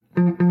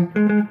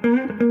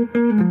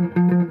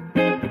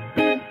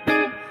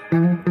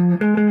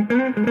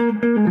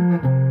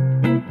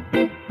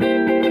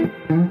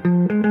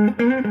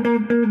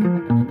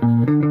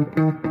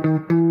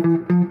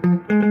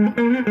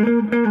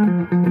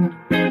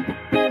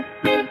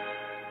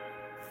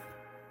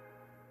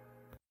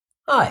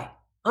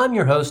I'm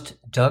your host,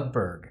 Doug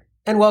Berg,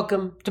 and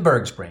welcome to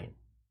Berg's Brain,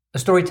 a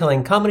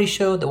storytelling comedy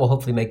show that will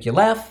hopefully make you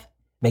laugh,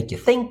 make you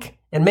think,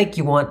 and make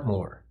you want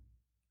more.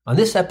 On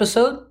this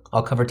episode,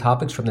 I'll cover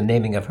topics from the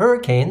naming of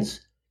hurricanes,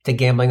 to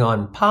gambling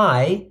on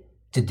pie,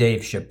 to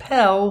Dave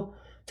Chappelle,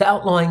 to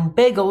outlawing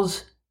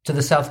bagels, to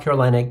the South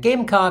Carolina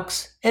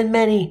Gamecocks, and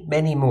many,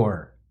 many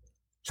more.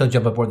 So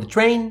jump aboard the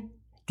train,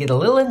 get a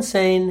little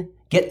insane,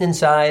 getting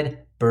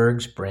inside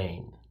Berg's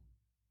Brain.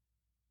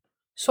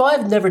 So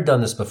I've never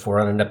done this before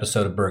on an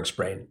episode of Berg's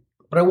Brain,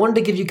 but I wanted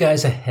to give you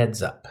guys a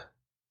heads up.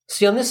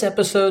 See, on this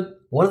episode,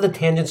 one of the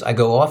tangents I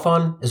go off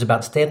on is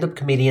about stand-up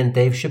comedian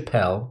Dave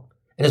Chappelle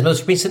and his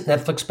most recent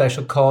Netflix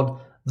special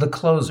called The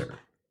Closer.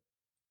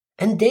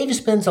 And Dave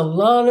spends a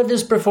lot of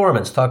his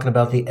performance talking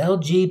about the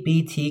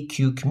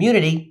LGBTQ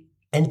community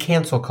and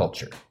cancel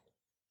culture.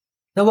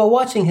 Now, while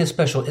watching his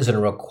special isn't a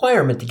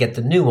requirement to get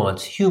the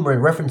nuance, humor,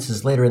 and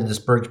references later in this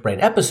Berg's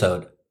Brain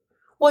episode,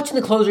 watching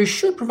The Closer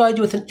should provide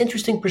you with an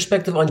interesting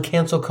perspective on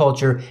cancel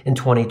culture in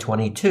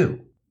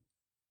 2022.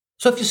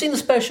 So if you've seen the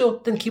special,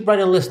 then keep right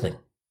on listening.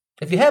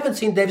 If you haven't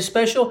seen Dave's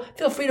special,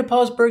 feel free to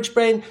pause Berg's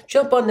Brain,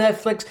 jump on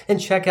Netflix,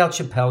 and check out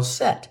Chappelle's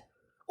set.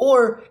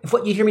 Or, if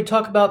what you hear me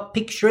talk about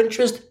piques your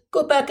interest,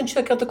 go back and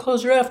check out The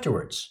Closer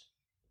afterwards.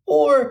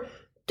 Or,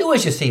 do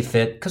as you see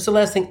fit, because the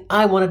last thing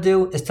I want to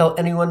do is tell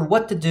anyone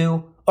what to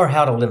do or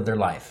how to live their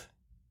life.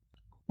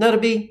 Now, to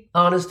be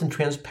honest and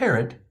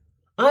transparent,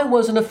 I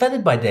wasn't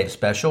offended by Dave's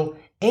special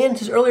and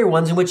his earlier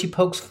ones in which he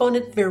pokes fun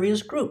at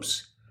various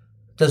groups.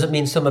 Doesn't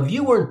mean some of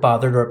you weren't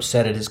bothered or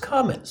upset at his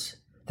comments.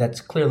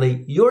 That's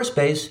clearly your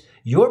space,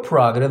 your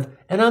prerogative,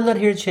 and I'm not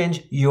here to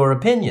change your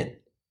opinion.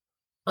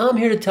 I'm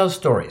here to tell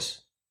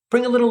stories,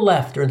 bring a little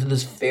laughter into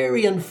this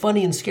very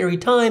unfunny and scary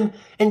time,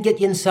 and get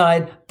you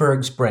inside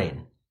Berg's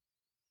Brain.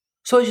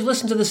 So as you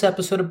listen to this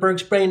episode of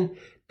Berg's Brain,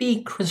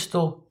 be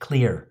crystal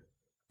clear.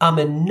 I'm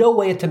in no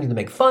way attempting to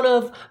make fun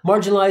of,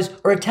 marginalize,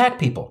 or attack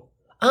people.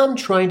 I'm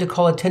trying to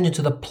call attention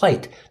to the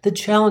plight, the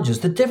challenges,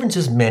 the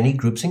differences many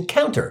groups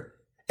encounter.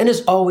 And as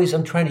always,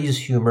 I'm trying to use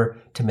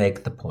humor to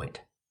make the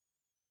point.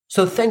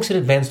 So thanks in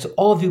advance to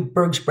all of you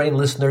Berg's Brain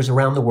listeners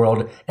around the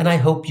world, and I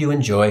hope you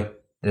enjoy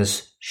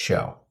this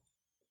show.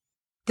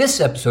 This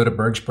episode of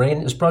Berg's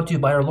Brain is brought to you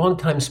by our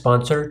longtime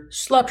sponsor,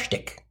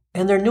 Slapstick,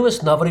 and their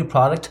newest novelty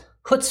product,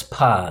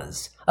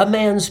 Chutzpahs, a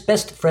man's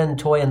best friend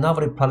toy and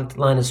novelty product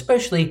line,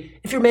 especially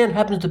if your man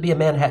happens to be a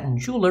Manhattan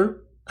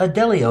jeweler, a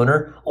deli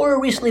owner, or a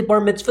recently bar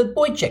mitzvahed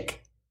boy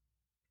chick.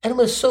 And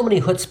with so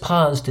many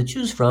chutzpahs to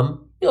choose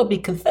from, you'll be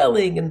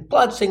cafelling and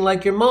plotzing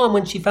like your mom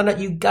when she found out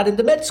you got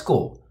into med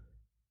school.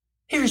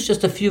 Here's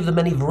just a few of the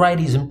many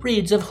varieties and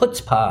breeds of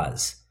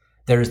chutzpahs.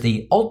 There's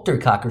the Alter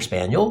Cocker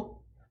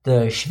Spaniel,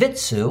 the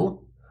Shih-Tzu,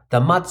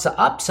 the Matza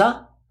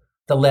Apsa,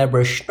 the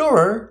Labra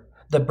Schnorrer,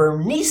 the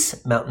Bernese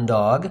Mountain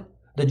Dog,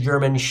 the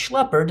German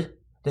Schleppard,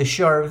 the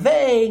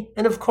Charvet,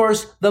 and of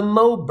course the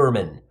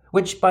Moberman,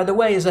 which, by the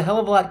way, is a hell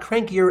of a lot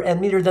crankier and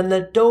meaner than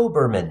the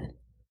Doberman.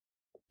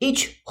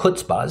 Each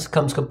chutzpahs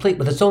comes complete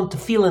with its own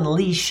tefillin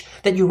leash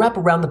that you wrap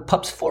around the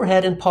pup's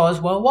forehead and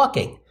paws while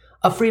walking,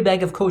 a free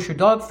bag of kosher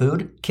dog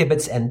food,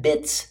 kibitz and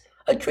bits,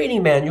 a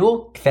training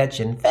manual,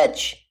 fetch and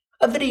fetch,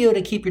 a video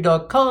to keep your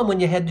dog calm when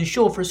you head to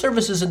shul for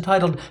services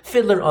entitled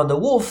Fiddler on the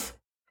Wolf,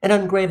 an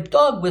engraved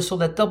dog whistle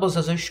that doubles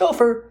as a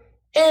chauffeur,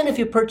 and if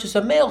you purchase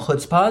a male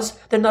chutzpahs,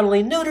 they're not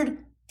only neutered,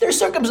 they're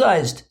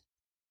circumcised.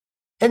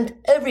 And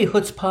every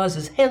chutzpahs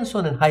is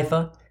hand-sewn in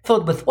Haifa,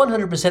 filled with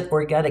 100%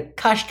 organic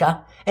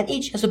kashka, and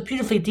each has a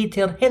beautifully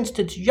detailed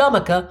hand-stitched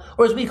yarmulke,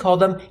 or as we call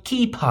them,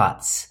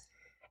 kippots.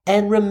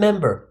 And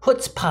remember,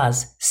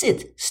 chutzpahs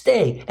sit,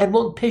 stay, and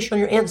won't pish on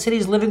your Aunt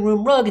City's living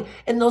room rug,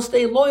 and they'll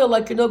stay loyal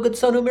like your no-good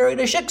son who married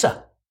a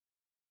shiksa.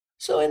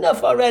 So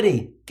enough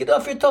already. Get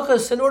off your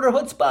tuchus and order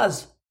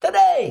chutzpahs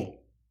today.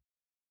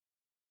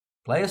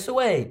 Play us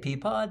away,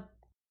 Peapod.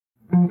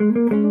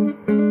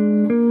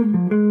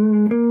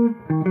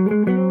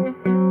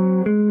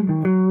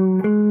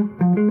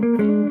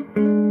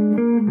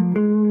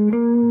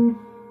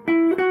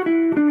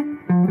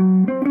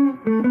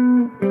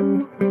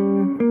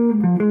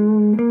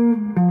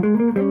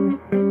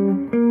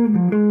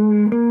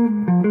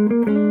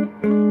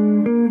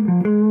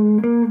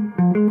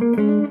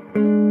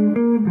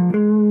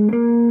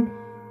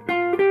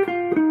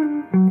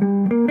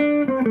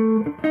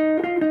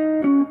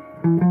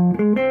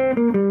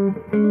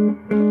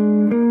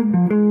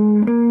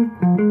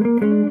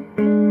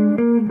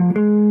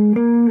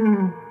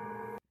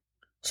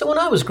 So when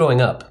I was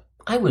growing up,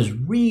 I was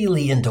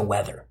really into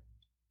weather.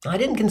 I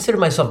didn't consider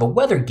myself a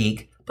weather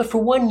geek, but for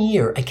 1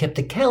 year I kept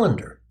a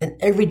calendar, and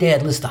every day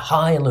I'd list the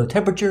high and low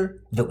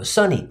temperature, if it was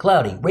sunny,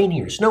 cloudy,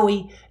 rainy, or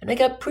snowy, and I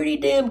got pretty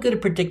damn good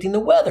at predicting the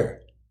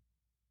weather.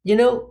 You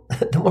know,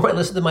 the more I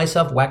listen to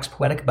myself wax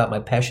poetic about my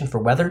passion for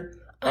weather,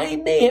 I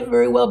may have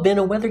very well been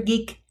a weather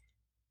geek.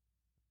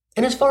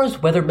 And as far as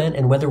weathermen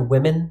and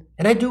weatherwomen,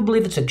 and I do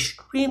believe it's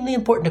extremely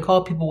important to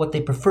call people what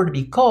they prefer to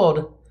be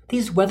called,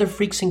 these weather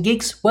freaks and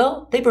geeks,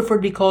 well, they prefer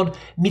to be called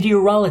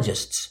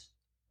meteorologists.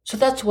 So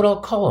that's what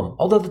I'll call them,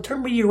 although the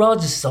term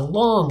meteorologist is a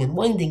long and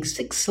winding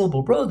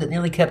 6-syllable road that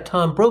nearly kept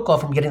Tom Brokaw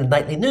from getting the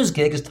nightly news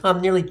gig, as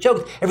Tom nearly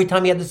choked every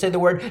time he had to say the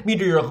word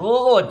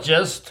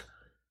meteorologist.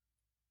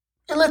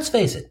 And let's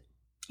face it,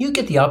 you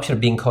get the option of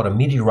being called a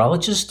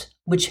meteorologist,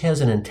 which has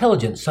an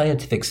intelligent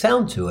scientific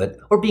sound to it,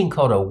 or being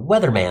called a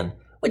weatherman,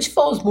 which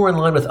falls more in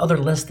line with other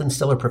less than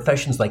stellar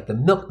professions like the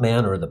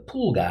milkman or the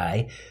pool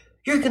guy.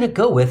 You're going to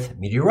go with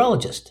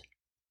meteorologist.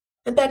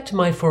 And back to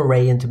my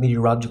foray into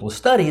meteorological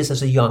studies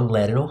as a young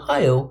lad in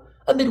Ohio,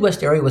 a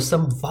Midwest area with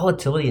some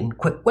volatility and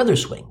quick weather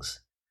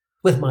swings.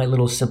 With my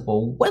little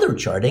simple weather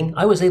charting,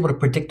 I was able to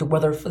predict the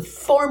weather with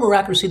far more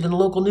accuracy than the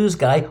local news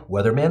guy,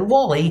 Weatherman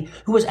Wally,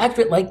 who was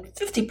accurate like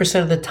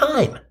 50% of the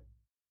time.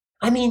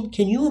 I mean,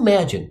 can you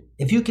imagine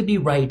if you could be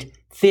right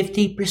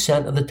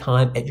 50% of the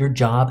time at your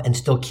job and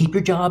still keep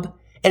your job?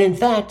 And in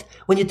fact,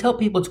 when you tell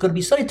people it's going to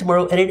be sunny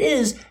tomorrow, and it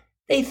is,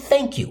 they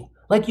thank you,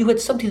 like you had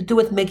something to do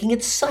with making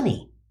it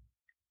sunny.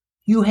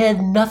 You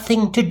had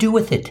nothing to do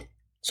with it.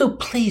 So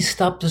please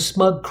stop the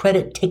smug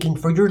credit taking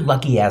for your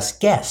lucky-ass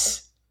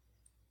guess.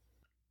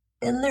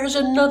 And there's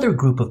another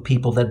group of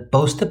people that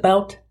boast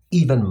about,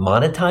 even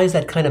monetize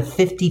that kind of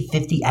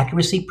 50-50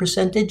 accuracy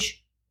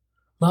percentage.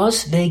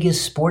 Las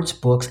Vegas sports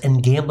books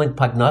and gambling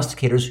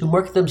prognosticators who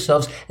market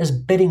themselves as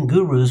betting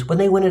gurus when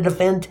they win at a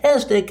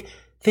fantastic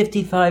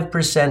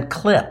 55%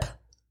 clip.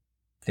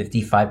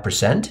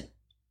 55%?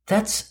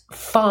 That's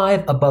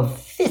 5 above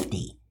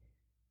 50.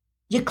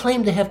 You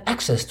claim to have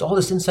access to all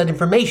this inside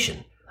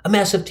information, a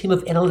massive team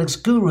of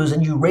analytics gurus,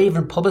 and you rave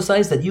and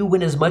publicize that you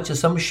win as much as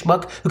some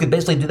schmuck who could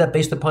basically do that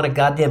based upon a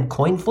goddamn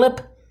coin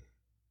flip?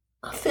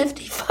 A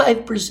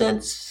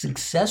 55%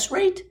 success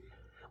rate?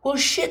 Well,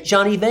 shit,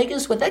 Johnny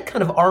Vegas, with that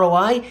kind of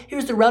ROI,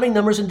 here's the routing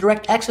numbers and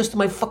direct access to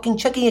my fucking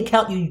checking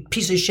account, you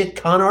piece of shit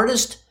con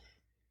artist.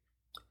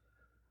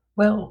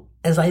 Well,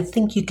 as I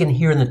think you can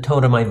hear in the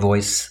tone of my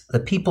voice, the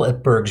people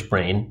at Berg's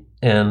Brain,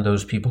 and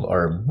those people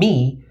are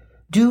me,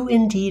 do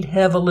indeed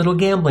have a little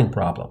gambling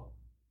problem.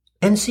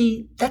 And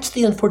see, that's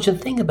the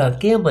unfortunate thing about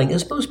gambling,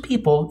 is most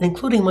people,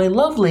 including my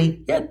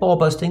lovely yet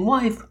ball-busting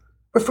wife,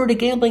 refer to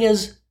gambling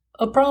as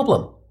a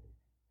problem.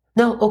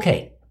 Now,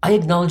 okay, I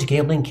acknowledge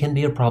gambling can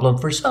be a problem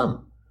for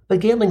some, but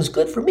gambling's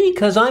good for me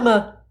because I'm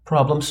a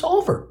problem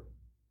solver.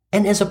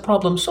 And as a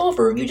problem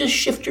solver, you just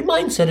shift your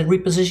mindset and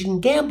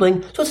reposition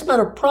gambling so it's not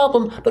a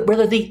problem, but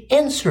rather the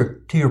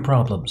answer to your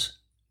problems.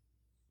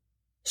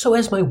 So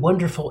as my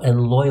wonderful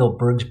and loyal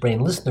Berg's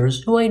Brain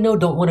listeners, who I know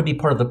don't want to be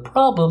part of the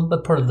problem,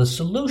 but part of the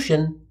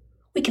solution,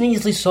 we can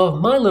easily solve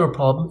my little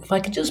problem if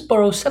I could just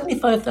borrow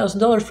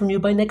 $75,000 from you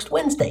by next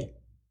Wednesday.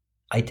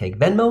 I take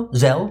Venmo,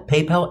 Zelle,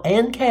 PayPal,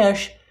 and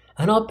cash,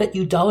 and I'll bet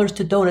you dollars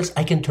to donuts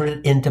I can turn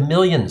it into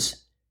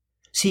millions.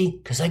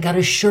 See, because I got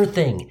a sure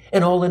thing,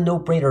 an all-in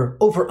no-brainer,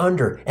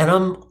 over-under, and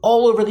I'm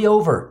all over the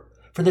over,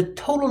 for the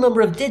total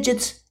number of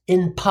digits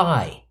in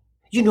pi.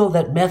 You know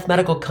that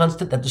mathematical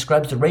constant that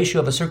describes the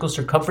ratio of a circle's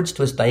circumference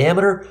to its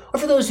diameter, or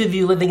for those of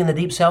you living in the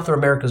deep south or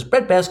America's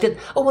breadbasket,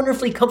 a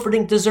wonderfully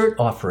comforting dessert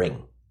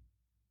offering.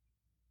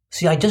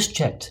 See, I just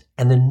checked,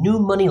 and the new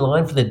money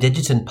line for the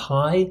digits in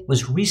pi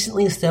was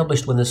recently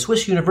established when the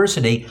Swiss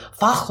university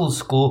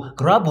Fachhochschule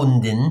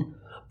Graubünden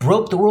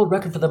broke the world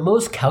record for the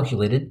most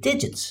calculated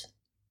digits.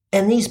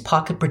 And these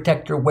pocket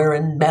protector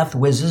wearing math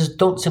whizzes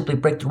don't simply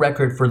break the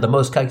record for the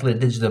most calculated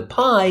digits of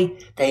pi,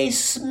 they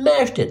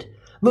smashed it,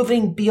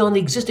 moving beyond the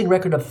existing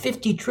record of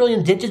 50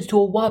 trillion digits to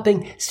a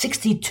whopping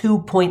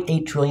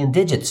 62.8 trillion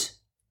digits.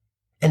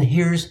 And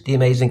here's the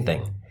amazing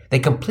thing. They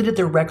completed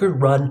their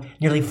record run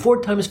nearly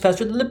 4 times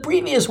faster than the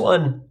previous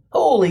one.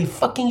 Holy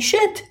fucking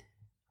shit!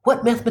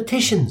 What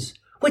mathematicians?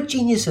 What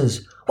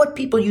geniuses? What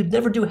people you'd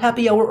never do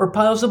happy hour or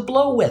piles of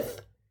blow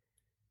with?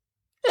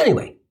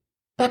 Anyway,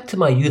 back to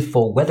my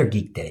youthful weather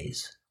geek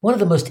days. One of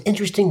the most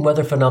interesting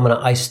weather phenomena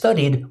I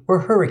studied were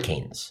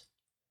hurricanes.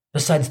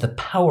 Besides the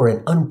power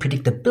and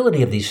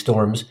unpredictability of these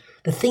storms,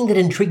 the thing that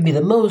intrigued me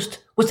the most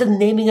was the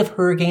naming of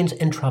hurricanes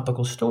and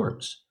tropical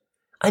storms.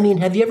 I mean,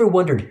 have you ever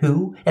wondered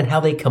who and how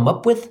they come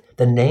up with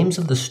the names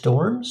of the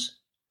storms?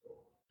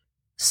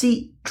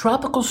 See,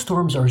 tropical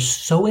storms are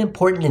so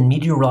important in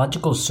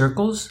meteorological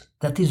circles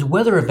that these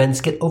weather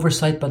events get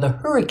oversight by the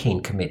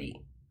Hurricane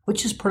Committee,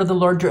 which is part of the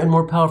larger and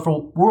more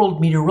powerful World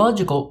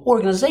Meteorological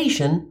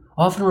Organization,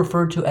 often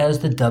referred to as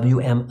the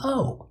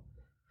WMO.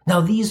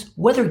 Now, these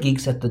weather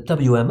geeks at the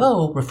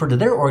WMO refer to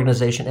their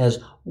organization as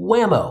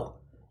WAMO,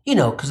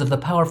 because of the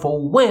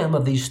powerful wham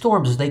of these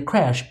storms as they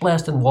crash,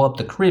 blast, and wall up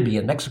the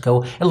Caribbean,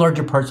 Mexico, and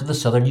larger parts of the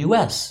southern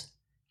U.S.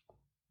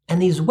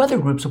 And these weather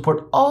groups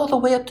report all the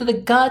way up to the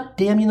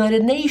goddamn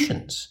United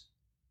Nations.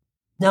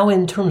 Now,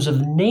 in terms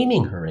of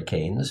naming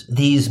hurricanes,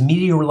 these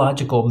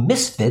meteorological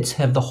misfits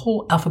have the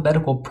whole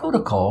alphabetical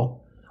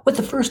protocol, with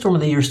the first storm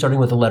of the year starting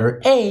with the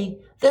letter A,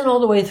 then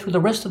all the way through the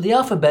rest of the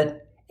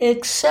alphabet,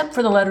 except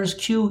for the letters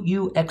Q,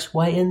 U, X,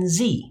 Y, and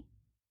Z.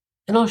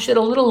 And I'll shed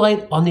a little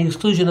light on the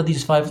exclusion of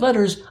these 5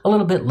 letters a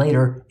little bit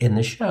later in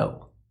the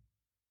show.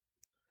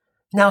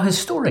 Now,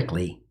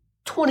 historically,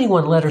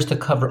 21 letters to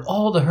cover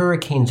all the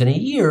hurricanes in a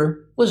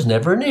year was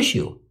never an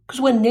issue, Because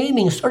when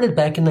naming started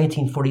back in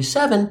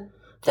 1947,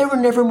 there were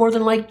never more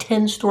than like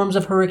 10 storms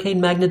of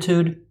hurricane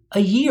magnitude a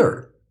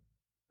year.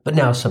 But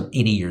now, some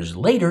 80 years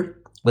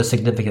later, with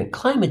significant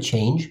climate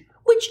change,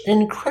 which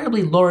an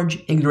incredibly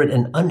large, ignorant,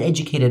 and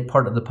uneducated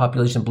part of the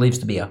population believes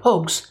to be a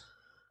hoax,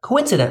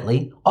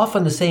 coincidentally,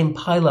 often the same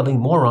pie-loving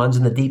morons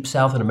in the Deep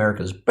South in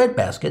America's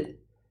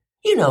breadbasket,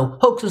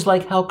 hoaxes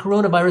like how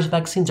coronavirus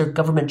vaccines are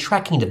government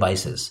tracking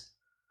devices,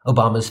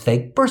 Obama's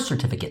fake birth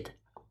certificate,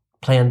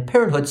 Planned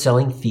Parenthood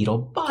selling fetal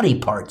body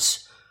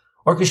parts,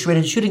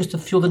 orchestrated shootings to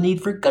fuel the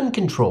need for gun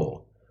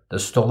control, the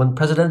stolen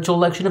presidential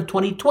election of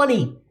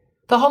 2020,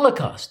 the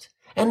Holocaust,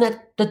 and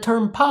that the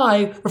term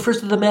pi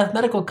refers to the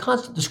mathematical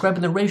constant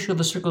describing the ratio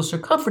of a circle's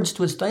circumference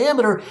to its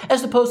diameter,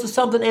 as opposed to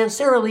something Aunt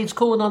Sarah leaves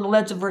cooling on the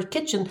ledge of her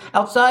kitchen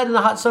outside in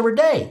a hot summer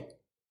day.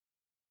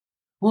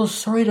 Well,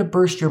 sorry to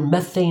burst your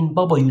methane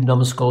bubble you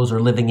numbskulls are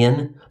living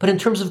in, but in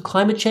terms of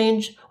climate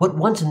change, what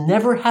once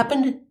never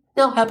happened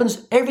now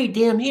happens every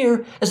damn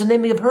year as the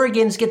naming of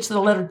hurricanes gets to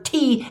the letter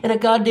T in a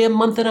goddamn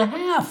month and a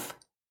half.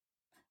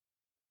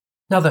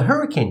 Now, the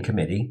Hurricane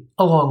Committee,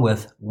 along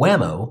with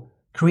WAMO,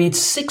 creates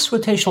 6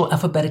 rotational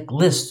alphabetic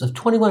lists of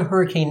 21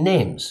 hurricane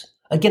names,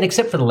 again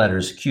except for the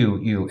letters Q,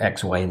 U,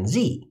 X, Y, and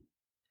Z.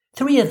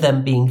 3 of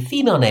them being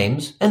female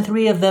names and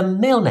 3 of them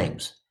male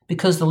names,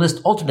 because the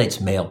list alternates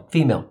male,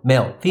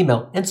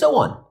 female, and so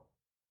on.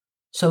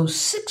 So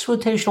 6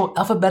 rotational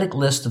alphabetic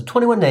lists of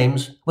 21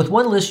 names, with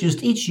 1 list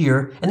used each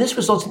year, and this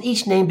results in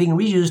each name being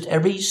reused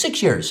every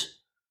 6 years.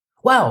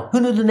 Wow,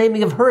 who knew the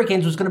naming of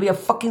hurricanes was going to be a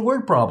fucking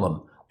word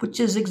problem? Which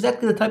is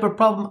exactly the type of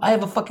problem I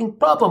have a fucking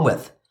problem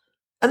with.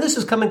 And this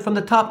is coming from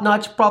the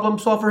top-notch problem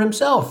solver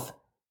himself.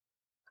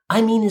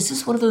 I mean, is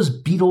this one of those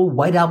Beatle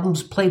White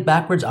Albums played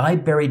backwards I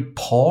buried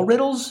Paul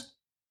riddles?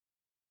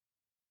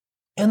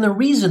 And the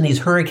reason these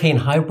hurricane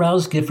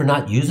highbrows give for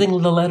not using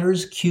the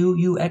letters Q,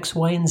 U, X,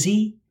 Y, and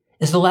Z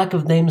is the lack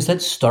of names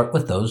that start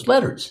with those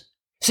letters.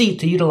 See,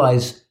 to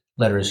utilize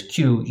letters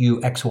Q,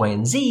 U, X, Y,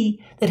 and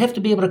Z, they'd have to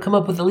be able to come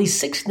up with at least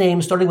 6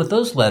 names starting with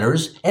those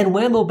letters, and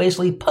WAMO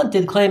basically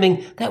punted,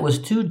 claiming that was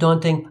too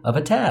daunting of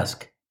a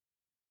task.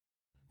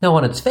 Now,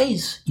 on its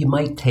face, you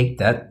might take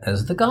that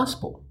as the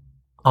gospel.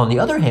 On the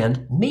other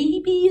hand,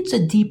 maybe it's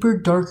a deeper,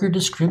 darker,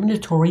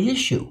 discriminatory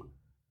issue.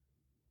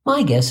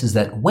 My guess is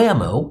that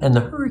WAMO and the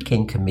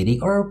Hurricane Committee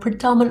are a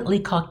predominantly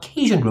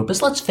Caucasian group,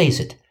 as let's face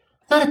it,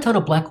 not a ton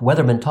of black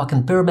weathermen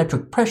talking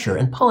barometric pressure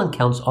and pollen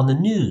counts on the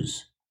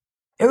news.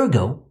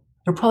 Ergo,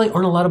 there probably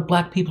aren't a lot of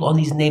black people on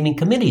these naming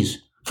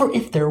committees, for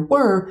if there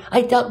were,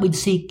 I doubt we'd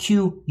see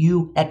Q,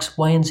 U, X,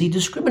 Y, and Z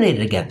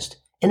discriminated against,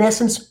 in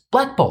essence,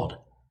 blackballed,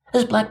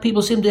 as black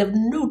people seem to have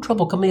no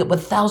trouble coming up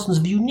with thousands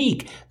of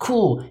unique,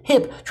 cool,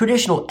 hip,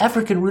 traditional,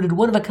 African-rooted,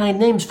 one-of-a-kind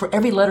names for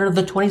every letter of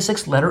the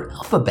 26-letter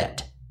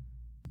alphabet.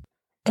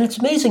 And it's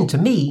amazing to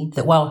me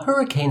that while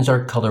hurricanes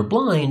are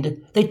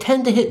colorblind, they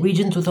tend to hit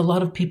regions with a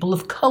lot of people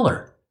of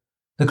color.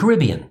 The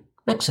Caribbean,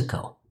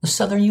 Mexico, the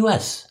southern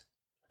U.S.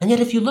 And yet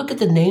if you look at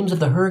the names of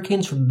the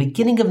hurricanes from the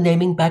beginning of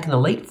naming back in the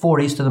late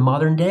 40s to the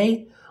modern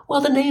day,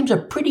 well, the names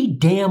are pretty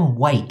damn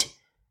white.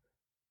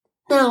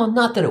 Now,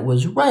 not that it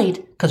was right,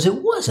 because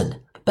it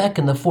wasn't. Back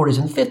in the 40s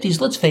and 50s,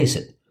 let's face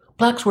it,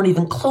 blacks weren't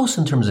even close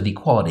in terms of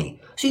equality.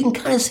 So you can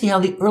kind of see how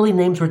the early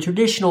names were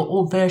traditional,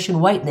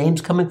 old-fashioned white names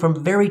coming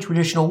from very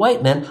traditional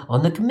white men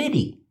on the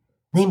committee.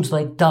 Names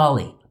like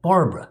Dolly,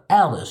 Barbara,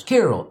 Alice,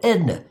 Carol,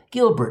 Edna,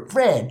 Gilbert,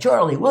 Fred,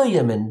 Charlie,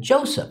 William, and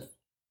Joseph.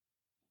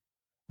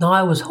 Now,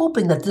 I was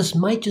hoping that this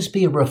might just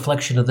be a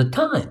reflection of the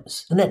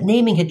times, and that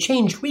naming had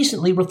changed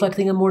recently,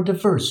 reflecting a more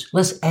diverse,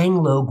 less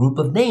Anglo group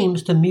of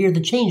names to mirror the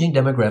changing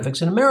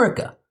demographics in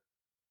America.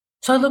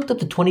 So I looked up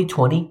the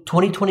 2020,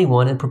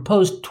 2021, and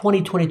proposed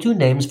 2022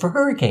 names for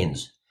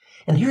hurricanes.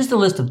 And here's the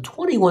list of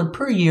 21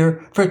 per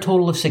year for a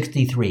total of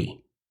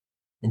 63.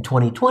 In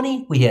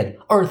 2020, we had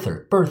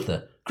Arthur,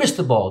 Bertha,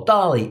 Cristobal,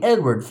 Dolly,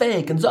 Edward,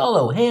 Faye,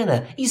 Gonzalo,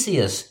 Hannah,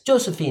 Isias,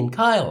 Josephine,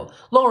 Kyle,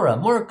 Laura,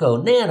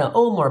 Marco, Nana,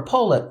 Omar,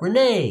 Paulette,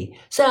 Renee,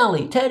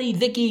 Sally, Teddy,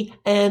 Vicky,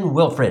 and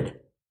Wilfred.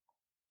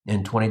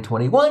 In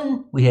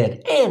 2021, we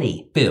had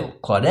Annie, Bill,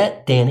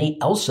 Claudette, Danny,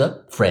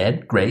 Elsa,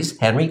 Fred, Grace,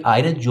 Henry,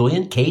 Ida,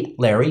 Julian, Kate,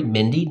 Larry,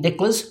 Mindy,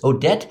 Nicholas,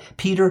 Odette,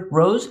 Peter,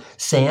 Rose,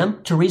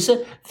 Sam,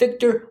 Teresa,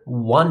 Victor,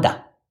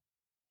 Wanda.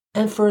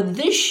 And for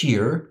this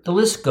year, the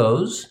list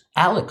goes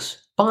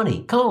Alex,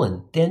 Bonnie,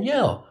 Colin,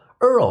 Danielle,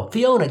 Earl,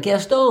 Fiona,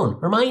 Gaston,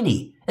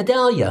 Hermione,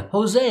 Adalia,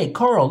 Jose,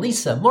 Carl,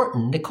 Lisa,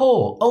 Martin,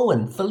 Nicole,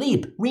 Owen,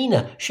 Philippe,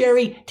 Rena,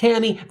 Sherry,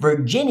 Tammy,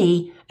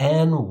 Virginie,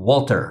 and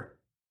Walter.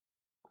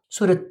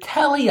 So to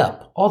tally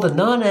up all the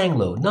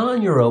non-Anglo,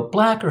 non-Euro,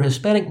 Black, or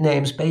Hispanic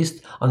names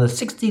based on the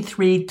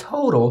 63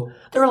 total,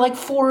 there are like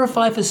 4 or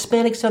 5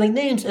 Hispanic-sounding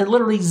names and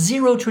literally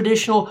 0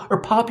 traditional or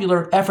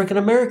popular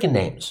African-American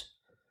names.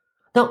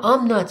 Now,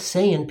 I'm not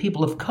saying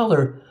people of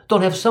color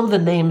don't have some of the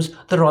names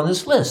that are on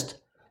this list,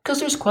 because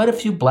there's quite a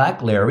few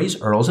Black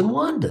Larrys, Earls, and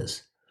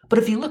Wandas. But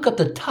if you look up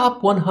the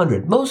top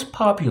 100 most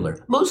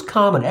popular, most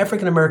common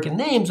African-American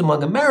names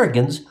among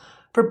Americans,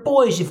 for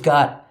boys you've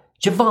got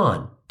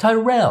Javon,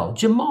 Tyrell,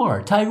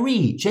 Jamar,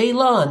 Tyree,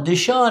 Jaylon,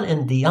 Deshaun,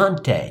 and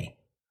Deontay.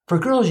 For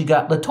girls, you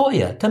got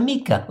Latoya,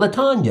 Tamika,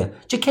 Latanya,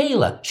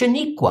 Jakayla,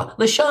 Shaniqua,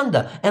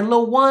 Lashonda, and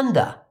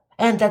Lawanda.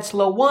 And that's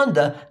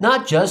Lawanda,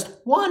 not just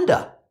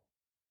Wanda.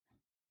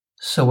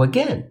 So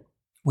again,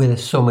 with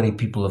so many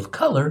people of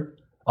color,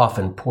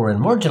 often poor and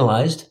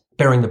marginalized,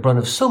 bearing the brunt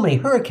of so many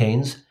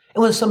hurricanes,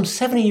 and with some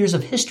 70 years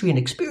of history and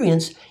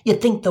experience,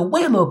 you'd think the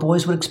Whammo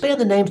boys would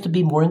expand the names to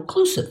be more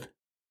inclusive.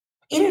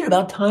 Isn't it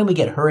about time we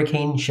get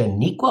Hurricane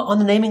Shaniqua on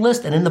the naming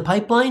list and in the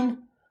pipeline?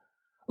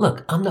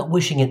 Look, I'm not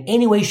wishing in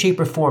any way, shape,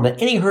 or form that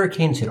any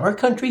hurricanes hit our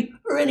country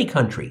or any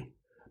country.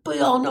 But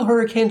we all know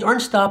hurricanes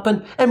aren't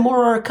stopping and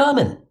more are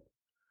coming.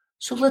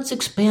 So let's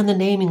expand the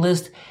naming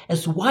list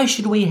as to why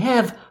should we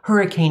have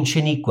Hurricane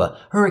Shaniqua,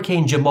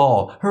 Hurricane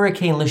Jamal,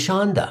 Hurricane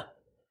Lashonda?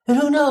 And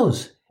who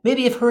knows?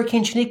 Maybe if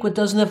Hurricane Shaniqua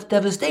does enough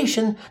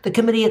devastation, the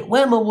committee at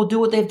Whammo will do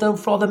what they've done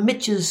for all the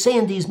Mitches,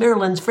 Sandys,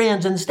 Marylands,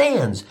 Frans, and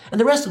Stans, and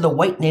the rest of the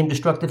white-name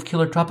destructive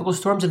killer tropical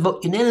storms and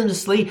vote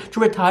unanimously to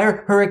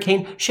retire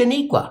Hurricane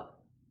Shaniqua.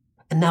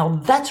 And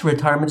now that's a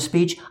retirement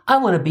speech I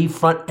want to be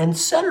front and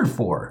center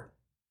for.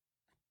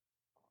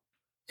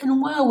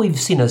 And while we've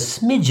seen a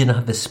smidgen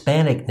of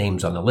Hispanic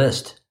names on the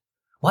list,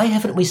 why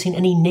haven't we seen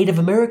any Native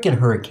American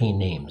hurricane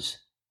names?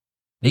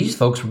 These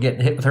folks were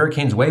getting hit with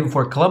hurricanes way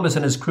before Columbus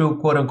and his crew,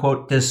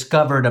 quote-unquote,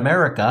 discovered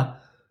America.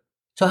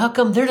 So how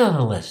come they're not on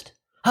the list?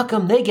 How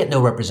come they get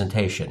no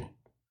representation?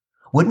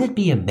 Wouldn't it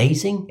be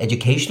amazing,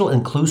 educational,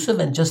 inclusive,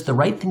 and just the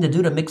right thing to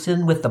do to mix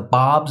in with the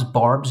Bobs,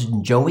 Barbs,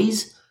 and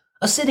Joeys?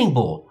 A Sitting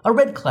Bull, a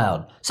Red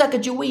Cloud,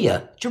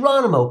 Sacagawea,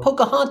 Geronimo,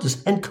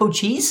 Pocahontas, and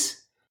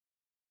Cochise?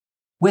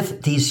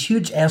 With these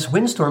huge-ass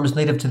windstorms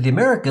native to the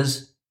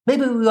Americas,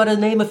 maybe we ought to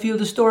name a few of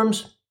the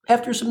storms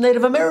after some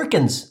Native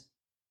Americans.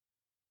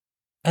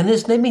 And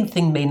this naming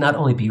thing may not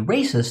only be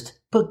racist,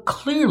 but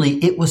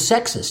clearly it was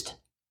sexist.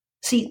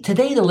 See,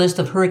 today the list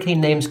of hurricane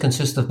names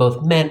consists of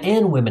both men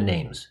and women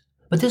names,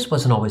 but this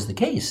wasn't always the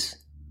case.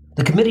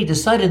 The committee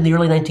decided in the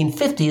early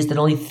 1950s that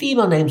only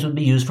female names would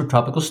be used for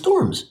tropical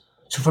storms.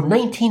 So from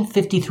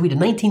 1953 to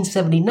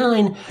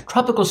 1979,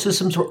 tropical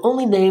systems were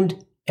only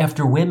named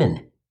after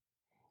women.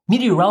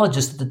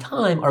 Meteorologists at the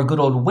time, our good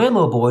old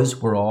Whammo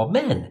boys, were all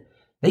men.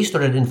 They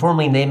started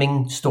informally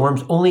naming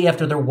storms only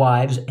after their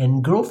wives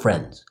and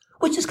girlfriends,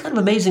 which is kind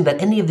of amazing that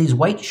any of these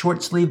white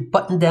short-sleeved,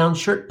 button-down,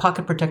 shirt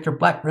pocket protector,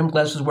 black rim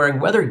glasses wearing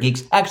weather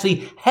geeks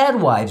actually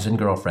had wives and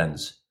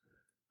girlfriends.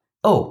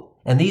 Oh,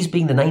 and these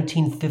being the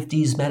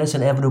 1950s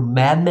Madison Avenue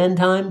Mad Men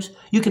times,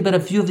 you can bet a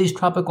few of these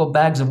tropical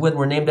bags of wind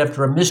were named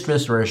after a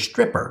mistress or a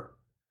stripper.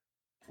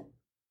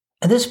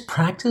 And this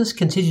practice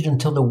continued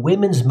until the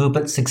women's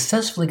movement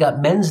successfully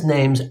got men's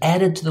names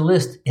added to the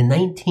list in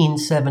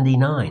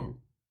 1979.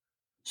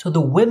 So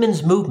the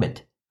women's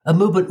movement, a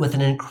movement with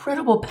an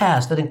incredible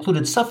past that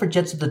included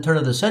suffragettes at the turn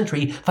of the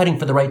century fighting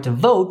for the right to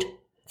vote,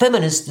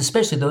 feminists,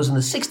 especially those in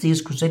the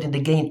 60s, crusading to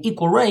gain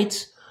equal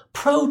rights,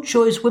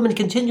 pro-choice women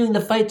continuing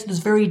the fight to this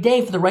very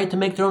day for the right to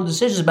make their own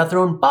decisions about their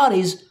own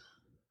bodies.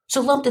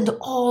 So lumped into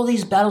all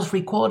these battles for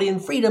equality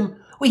and freedom,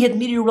 we had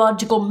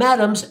meteorological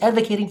madams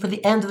advocating for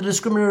the end of the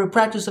discriminatory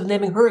practice of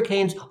naming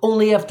hurricanes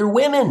only after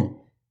women.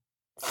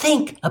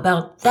 Think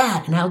about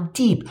that and how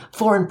deep,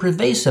 far, and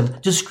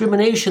pervasive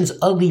discrimination's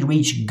ugly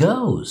reach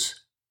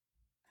goes.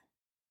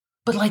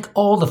 But like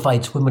all the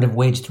fights women have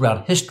waged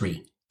throughout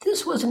history,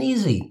 this wasn't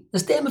easy.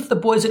 As damn if the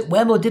boys at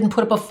Whammo didn't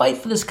put up a fight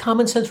for this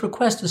common-sense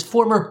request as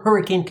former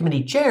Hurricane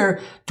Committee Chair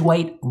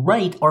Dwight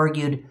Wright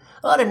argued,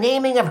 the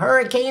naming of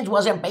hurricanes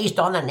wasn't based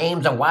on the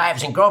names of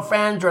wives and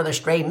girlfriends or the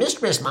stray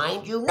mistress,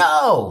 mind you.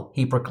 No,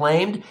 he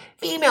proclaimed.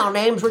 Female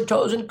names were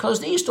chosen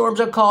because these storms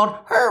are called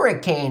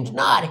hurricanes,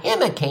 not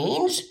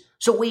himicanes.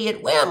 So we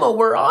at Whammo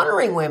were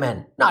honoring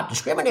women, not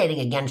discriminating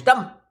against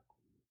them.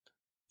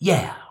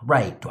 Yeah,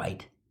 right,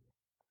 Dwight.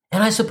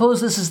 And I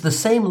suppose this is the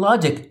same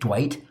logic,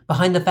 Dwight,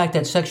 behind the fact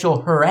that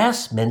sexual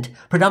harassment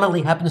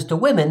predominantly happens to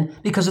women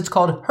because it's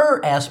called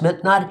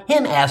her-assment, not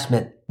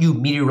him-assment, you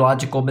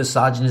meteorological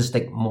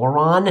misogynistic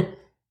moron.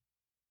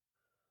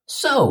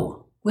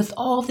 So, with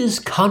all this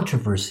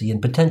controversy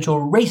and potential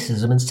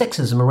racism and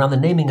sexism around the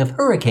naming of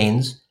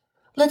hurricanes,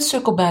 let's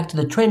circle back to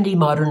the trendy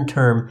modern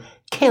term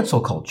cancel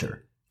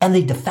culture and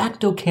the de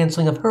facto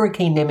canceling of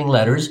hurricane naming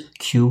letters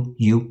Q,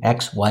 U,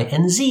 X, Y,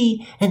 and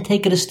Z and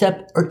take it a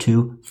step or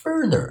two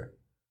further.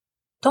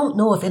 Don't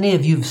know if any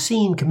of you have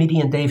seen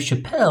comedian Dave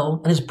Chappelle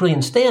and his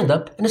brilliant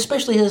stand-up, and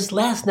especially his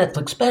last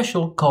Netflix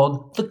special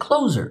called The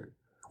Closer,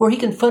 where he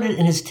confronted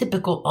in his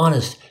typical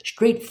honest,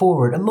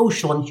 straightforward,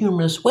 emotional, and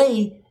humorous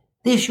way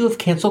the issue of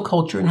cancel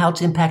culture and how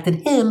it's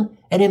impacted him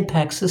and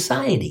impacts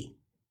society.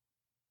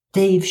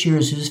 Dave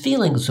shares his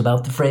feelings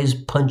about the phrase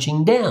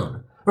punching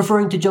down,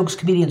 referring to jokes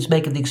comedians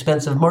make at the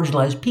expense of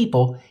marginalized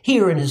people,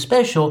 here in his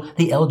special,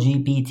 the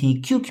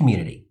LGBTQ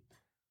community.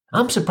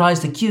 I'm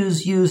surprised the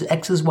Q's, U's,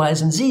 X's,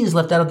 Y's, and Z's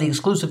left out of the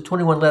exclusive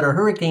 21-letter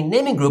hurricane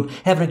naming group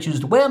haven't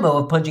accused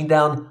Whammo of punching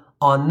down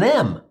on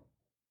them.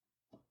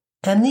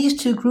 And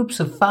these two groups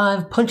of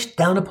 5 punched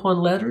down upon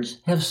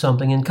letters have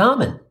something in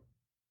common.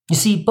 You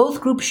see,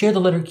 both groups share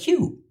the letter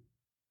Q.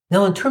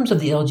 Now, in terms of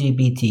the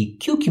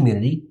LGBTQ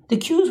community, the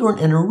Qs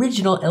weren't an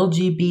original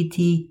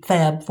LGBT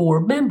Fab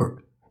 4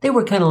 member. They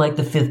were kind of like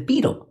the fifth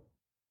Beatle.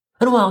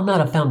 And while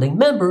not a founding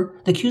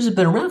member, the Qs have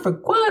been around for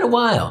quite a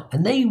while,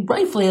 and they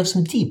rightfully have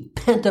some deep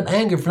pent-up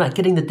anger for not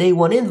getting the day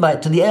one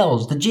invite to the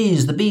L's, the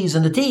G's, the B's,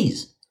 and the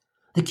T's.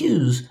 The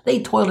Qs,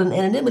 they toiled in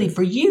anonymity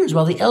for years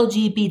while the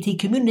LGBT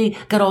community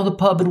got all the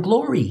pub and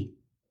glory.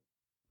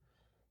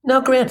 Now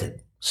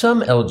granted,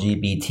 some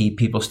LGBT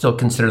people still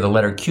consider the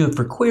letter Q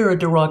for queer a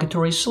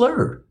derogatory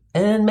slur,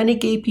 and many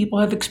gay people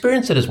have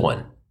experienced it as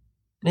one.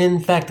 In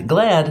fact,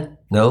 GLAAD,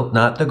 no,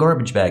 not the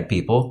garbage bag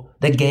people,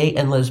 the Gay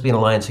and Lesbian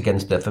Alliance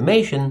Against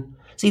Defamation,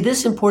 see,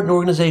 this important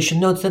organization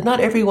notes that not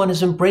everyone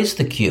has embraced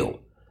the Q,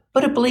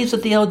 but it believes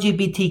that the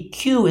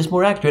LGBTQ is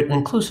more accurate and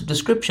inclusive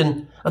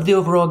description of the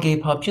overall gay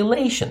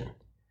population.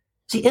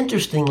 See,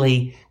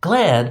 interestingly,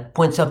 GLAAD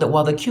points out that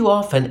while the Q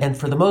often and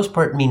for the most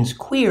part means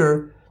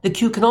queer, the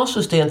Q can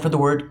also stand for the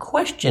word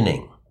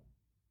questioning.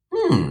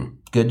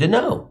 Good to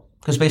know,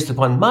 because based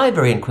upon my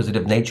very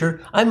inquisitive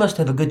nature, I must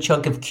have a good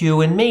chunk of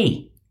Q in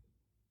me.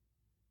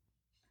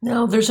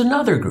 Now, there's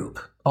another group,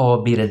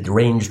 albeit a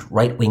deranged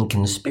right-wing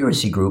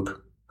conspiracy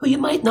group, who you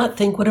might not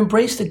think would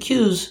embrace the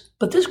Qs,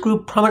 but this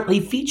group prominently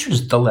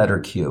features the letter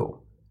Q.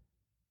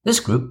 This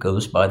group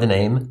goes by the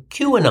name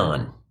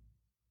QAnon.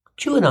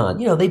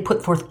 QAnon, they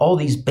put forth all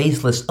these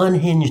baseless,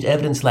 unhinged,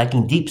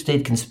 evidence-lacking deep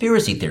state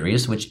conspiracy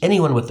theories, which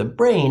anyone with a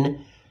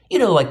brain,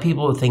 like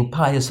people who think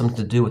pie has something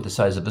to do with the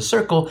size of a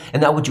circle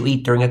and not what you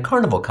eat during a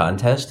carnival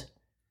contest.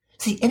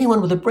 See,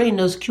 anyone with a brain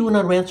knows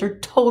QAnon rants are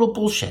total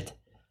bullshit.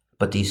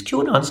 But these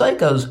QAnon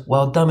psychos,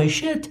 while dumb as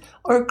shit,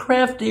 are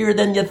craftier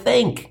than you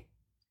think.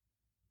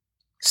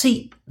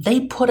 See, they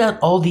put out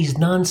all these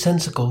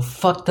nonsensical,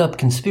 fucked up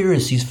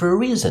conspiracies for a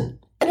reason.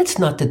 And it's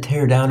not to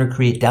tear down or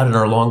create doubt in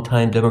our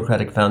long-time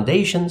democratic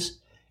foundations.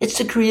 It's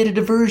to create a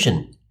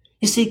diversion.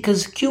 You see,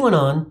 because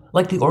QAnon,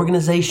 like the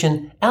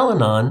organization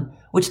Al-Anon,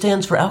 which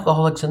stands for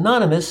Alcoholics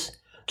Anonymous,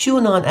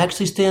 QAnon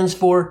actually stands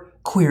for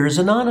Queers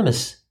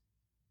Anonymous.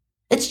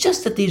 It's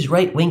just that these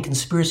right-wing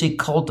conspiracy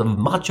cult of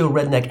macho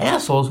redneck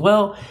assholes,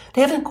 well,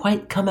 they haven't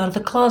quite come out of the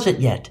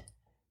closet yet.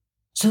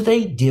 So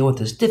they deal with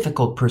this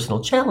difficult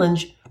personal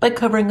challenge by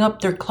covering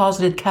up their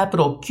closeted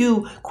capital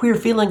Q queer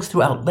feelings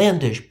through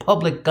outlandish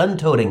public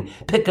gun-toting,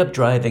 pickup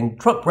driving,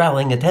 Trump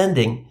rallying,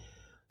 attending,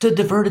 to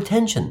divert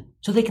attention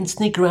so they can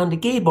sneak around to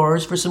gay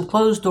bars for some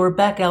closed-door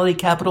back-alley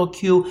capital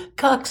Q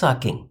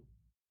cocksucking.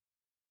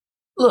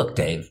 Look,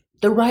 Dave,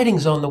 the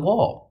writing's on the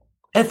wall.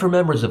 And for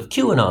members of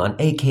QAnon,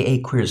 aka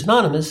Queers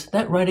Anonymous,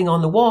 that writing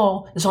on the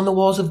wall is on the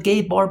walls of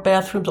gay bar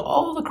bathrooms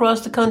all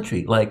across the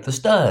country, like the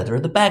Stud or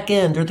the Back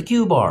End or the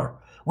Q Bar,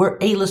 where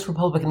A-list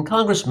Republican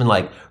congressmen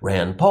like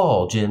Rand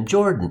Paul, Jim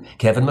Jordan,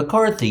 Kevin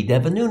McCarthy,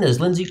 Devin Nunes,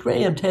 Lindsey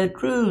Graham, Ted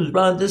Cruz,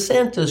 Ron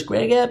DeSantis,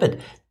 Greg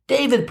Abbott,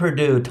 David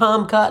Perdue,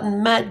 Tom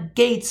Cotton, Matt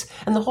Gaetz,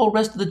 and the whole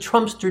rest of the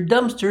Trumpster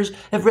dumpsters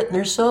have written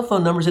their cell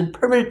phone numbers in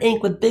permanent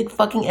ink with big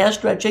fucking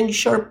ass-stretching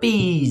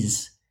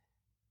Sharpies.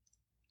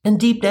 And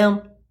deep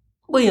down,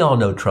 we all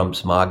know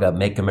Trump's MAGA,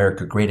 Make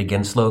America Great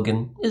Again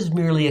slogan is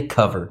merely a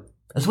cover,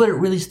 as what it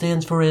really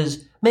stands for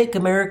is Make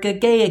America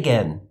Gay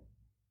Again.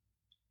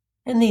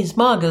 And these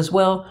MAGAs,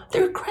 well,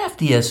 they're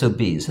crafty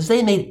SOBs, as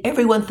they made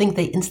everyone think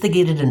they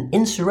instigated an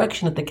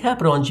insurrection at the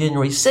Capitol on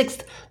January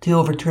 6th to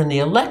overturn the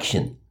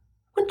election.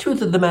 When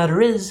truth of the matter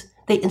is,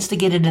 they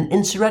instigated an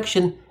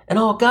insurrection and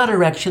all got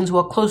erections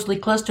while closely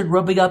clustered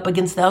rubbing up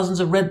against thousands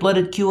of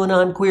red-blooded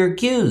QAnon queer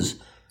Qs,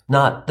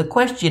 not the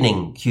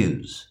questioning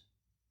Qs.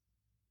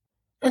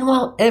 And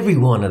while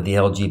everyone of the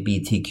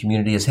LGBT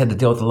community has had to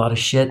deal with a lot of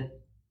shit,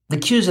 the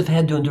Qs have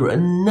had to endure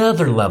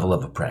another level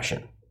of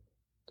oppression.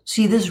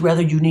 See, this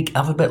rather unique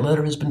alphabet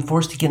letter has been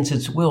forced against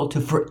its will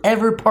to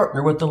forever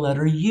partner with the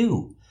letter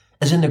U.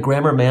 As in the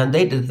grammar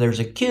mandate that if there's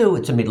a Q,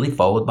 it's immediately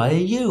followed by a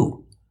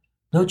U.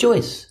 No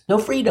choice, no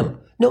freedom,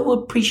 no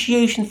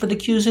appreciation for the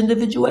Q's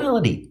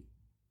individuality.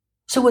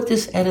 So with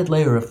this added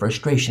layer of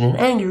frustration and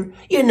anger,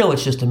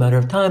 it's just a matter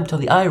of time till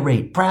the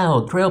irate,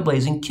 proud,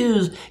 trailblazing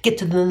Qs get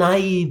to the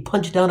naive,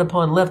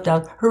 punch-down-upon,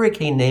 left-out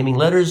hurricane-naming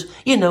letters,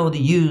 the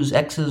U's,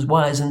 X's,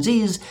 Y's, and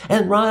Z's,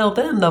 and rile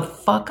them the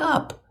fuck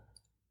up.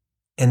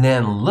 And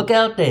then look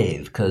out,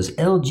 Dave, because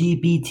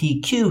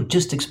LGBTQ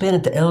just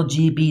expanded to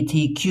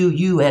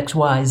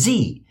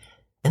LGBTQUXYZ.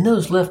 And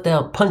those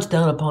left-out,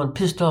 punched-down-upon,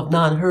 pissed-off,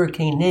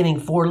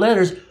 non-hurricane-naming 4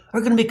 letters are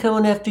going to be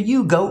coming after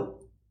you, goat.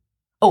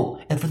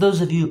 Oh, and for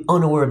those of you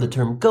unaware of the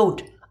term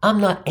goat,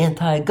 I'm not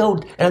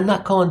anti-goat, and I'm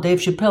not calling Dave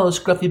Chappelle a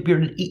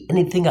scruffy-bearded eat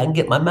anything I can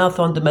get my mouth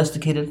on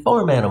domesticated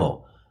farm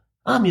animal.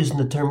 I'm using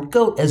the term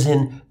goat as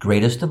in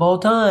greatest of all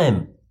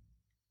time.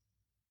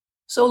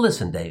 So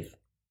listen, Dave.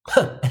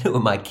 And who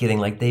am I kidding,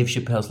 like Dave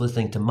Chappelle's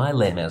listening to my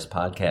lame-ass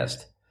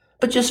podcast?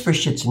 But just for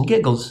shits and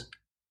giggles,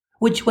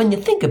 which when you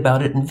think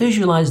about it and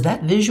visualize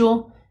that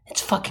visual,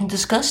 it's fucking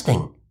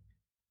disgusting.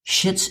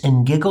 Shits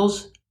and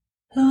giggles?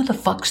 Who the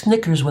fuck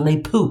snickers when they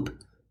poop?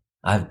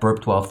 I've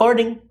burped while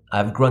farting,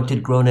 I've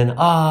grunted, groaned, and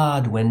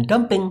awed when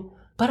dumping,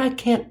 but I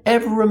can't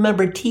ever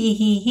remember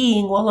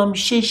tee-hee-heeing while I'm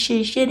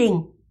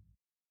shitting.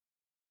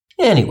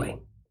 Anyway,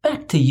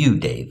 Back to you,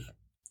 Dave.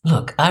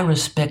 Look, I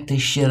respect the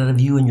shit out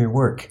of you and your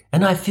work,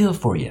 and I feel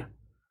for you.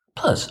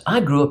 Plus,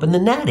 I grew up in the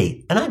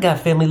Natty, and I got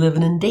family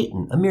living in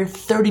Dayton, a mere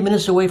 30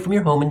 minutes away from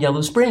your home in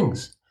Yellow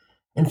Springs.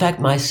 In fact,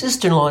 my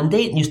sister-in-law in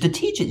Dayton used to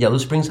teach at Yellow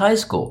Springs High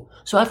School,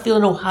 so I feel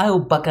an Ohio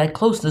Buckeye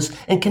closeness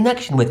and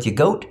connection with you,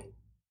 goat.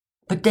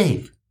 But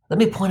Dave, let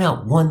me point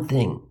out one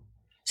thing.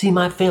 See,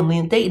 my family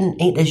in Dayton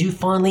ain't as you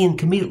fondly and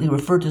comedically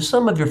refer to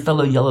some of your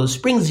fellow Yellow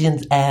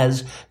Springsians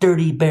as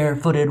dirty,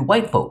 barefooted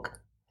white folk.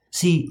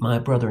 See, my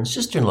brother and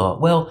sister-in-law,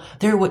 well,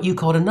 they're what you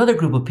called another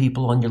group of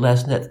people on your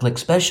last Netflix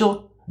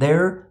special.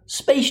 They're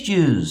Space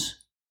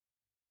Jews.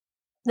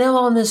 Now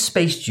on this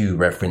Space Jew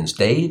reference,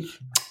 Dave,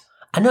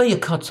 I know you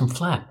caught some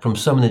flack from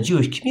some in the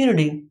Jewish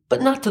community,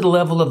 but not to the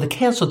level of the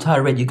cancel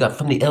tirade you got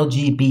from the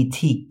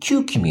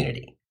LGBTQ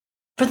community.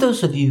 For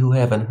those of you who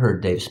haven't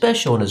heard Dave's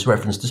special and his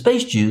reference to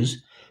Space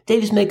Jews,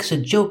 Dave makes a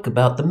joke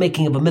about the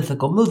making of a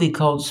mythical movie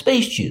called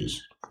Space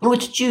Jews, in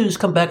which Jews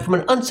come back from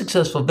an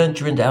unsuccessful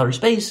venture into outer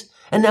space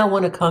and now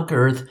want to conquer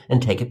Earth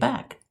and take it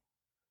back.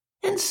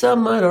 And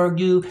some might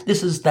argue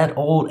this is that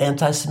old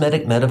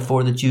anti-Semitic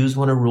metaphor that Jews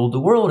want to rule the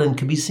world and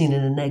could be seen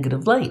in a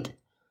negative light.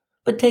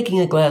 But taking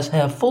a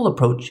glass-half-full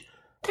approach,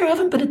 there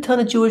haven't been a ton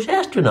of Jewish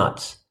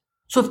astronauts.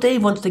 So if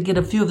Dave wants to get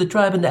a few of the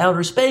tribe into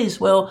outer space,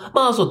 well,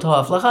 Mazel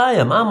Tov,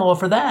 L'chaim, I'm all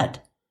for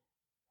that.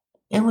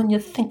 And when you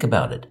think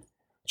about it,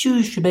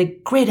 Jews should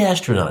make great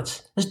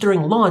astronauts, as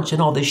during launch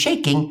and all the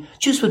shaking,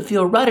 Jews would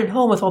feel right at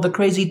home with all the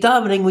crazy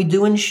davening we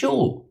do in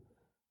shul.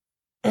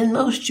 And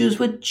most Jews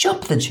would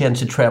jump the chance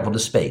to travel to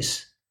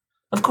space.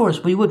 Of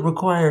course, we would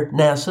require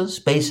NASA,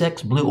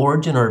 SpaceX, Blue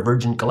Origin, or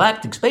Virgin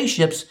Galactic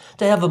spaceships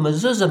to have a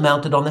mezuzah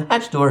mounted on the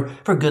hatch door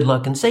for good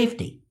luck and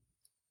safety.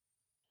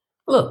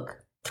 Look,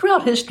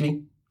 throughout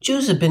history,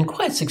 Jews have been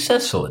quite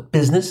successful at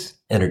business,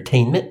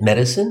 entertainment,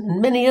 medicine,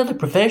 and many other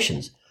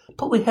professions,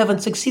 but we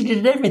haven't succeeded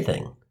at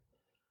everything.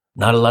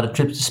 Not a lot of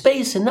trips to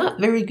space, and not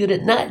very good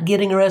at not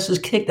getting our asses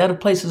kicked out of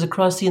places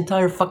across the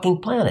entire fucking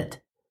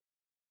planet.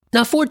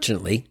 Now,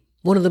 fortunately,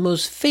 one of the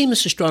most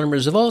famous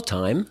astronomers of all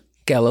time,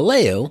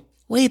 Galileo,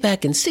 way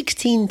back in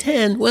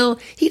 1610, well,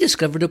 he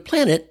discovered a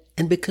planet,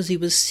 and because he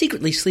was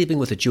secretly sleeping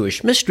with a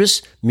Jewish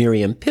mistress,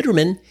 Miriam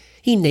Pitterman,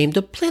 he named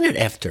a planet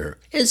after her,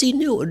 as he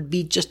knew it would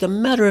be just a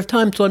matter of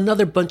time till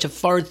another bunch of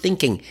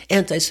forward-thinking,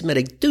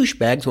 anti-Semitic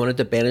douchebags wanted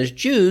to banish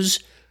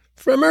Jews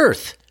from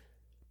Earth.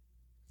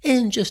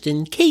 And just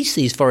in case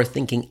these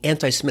far-thinking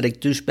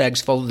anti-Semitic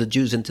douchebags followed the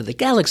Jews into the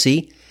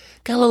galaxy,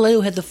 Galileo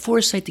had the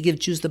foresight to give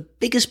Jews the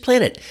biggest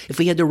planet if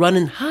we had to run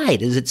and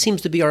hide, as it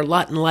seems to be our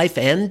lot in life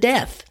and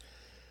death.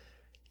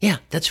 Yeah,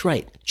 that's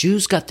right.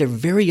 Jews got their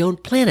very own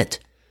planet,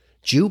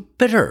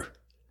 Jupiter,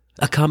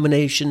 a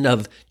combination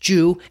of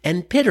Jew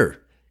and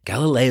Pitter,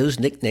 Galileo's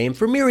nickname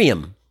for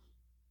Miriam.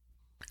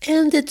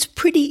 And it's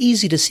pretty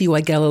easy to see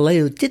why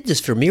Galileo did this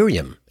for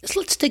Miriam. So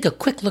let's take a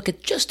quick look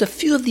at just a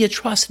few of the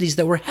atrocities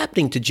that were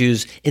happening to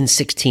Jews in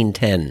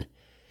 1610.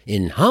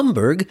 In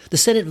Hamburg, the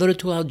Senate voted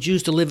to allow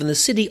Jews to live in the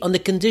city on the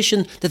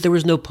condition that there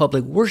was no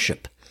public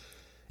worship.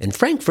 In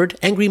Frankfurt,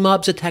 angry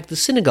mobs attacked the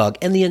synagogue,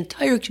 and the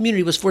entire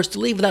community was forced to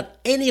leave without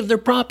any of their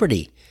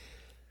property.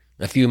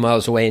 A few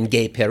miles away in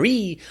Gay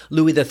Paris,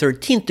 Louis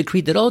XIII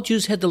decreed that all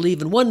Jews had to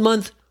leave in 1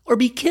 month or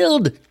be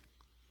killed.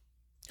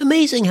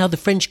 Amazing how the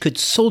French could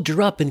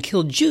soldier up and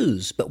kill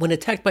Jews, but when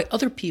attacked by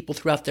other people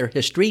throughout their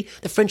history,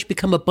 the French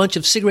become a bunch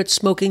of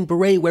cigarette-smoking,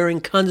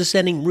 beret-wearing,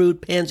 condescending,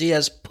 rude,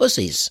 pansy-ass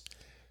pussies.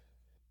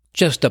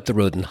 Just up the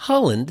road in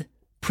Holland,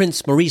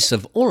 Prince Maurice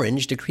of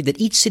Orange decreed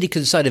that each city could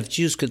decide if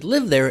Jews could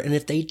live there, and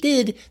if they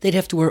did, they'd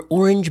have to wear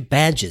orange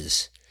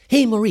badges.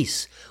 Hey,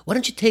 Maurice, why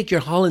don't you take your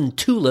Holland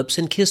tulips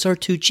and kiss our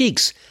 2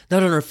 cheeks,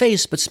 not on our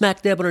face, but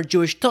smack dab on our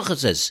Jewish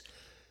tuchuses?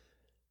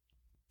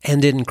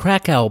 And in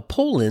Krakow,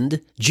 Poland,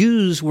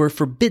 Jews were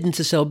forbidden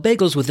to sell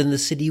bagels within the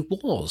city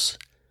walls.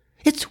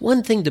 It's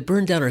one thing to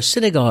burn down our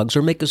synagogues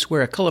or make us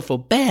wear a colorful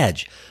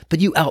badge, but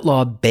you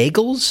outlaw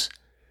bagels?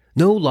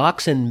 No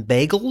locks and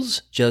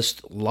bagels?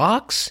 Just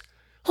locks?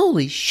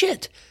 Holy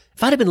shit!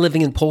 If I'd have been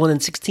living in Poland in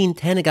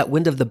 1610 and got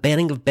wind of the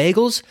banning of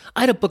bagels,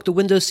 I'd have booked a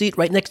window seat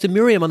right next to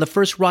Miriam on the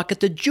first rocket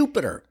to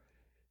Jupiter.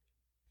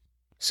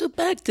 So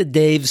back to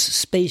Dave's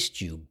Space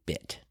Jew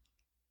bit.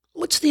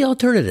 What's the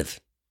alternative?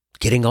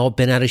 Getting all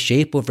bent out of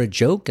shape over a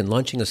joke and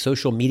launching a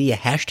social media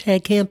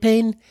hashtag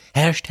campaign?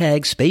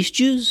 Hashtag Space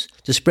Jews?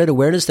 To spread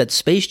awareness that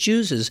Space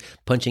Jews is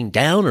punching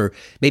down or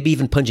maybe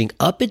even punching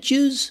up at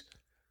Jews?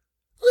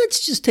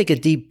 Let's just take a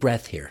deep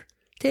breath here.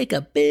 Take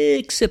a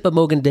big sip of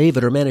Mogen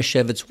David or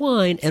Manischewitz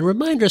wine and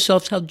remind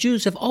ourselves how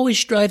Jews have always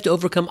strived to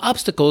overcome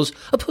obstacles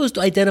opposed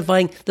to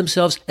identifying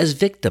themselves as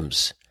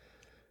victims.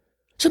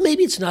 So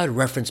maybe it's not a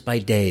reference by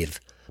Dave,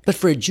 but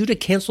for a Jew to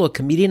cancel a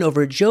comedian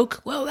over a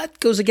joke, well, that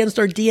goes against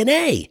our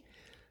DNA.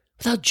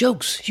 Without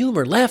jokes,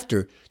 humor,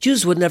 laughter,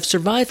 Jews wouldn't have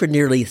survived for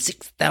nearly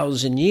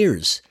 6,000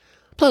 years.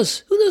 Plus,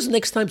 who knows the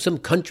next time some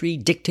country,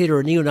 dictator,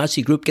 or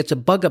neo-Nazi group gets a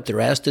bug up their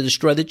ass to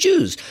destroy the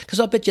Jews? Because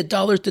I'll bet you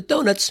dollars to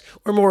donuts,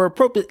 or more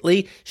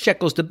appropriately,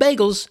 shekels to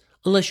bagels,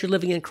 unless you're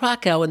living in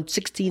Krakow in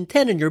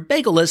 1610 and you're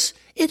bagelless,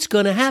 it's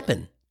going to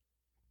happen.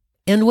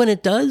 And when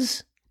it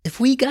does, If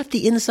we got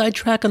the inside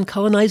track on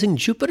colonizing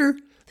Jupiter,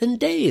 then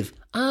Dave,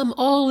 I'm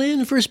all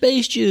in for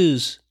Space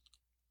Jews.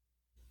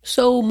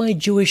 So, my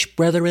Jewish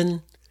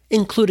brethren,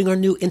 including our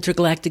new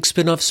intergalactic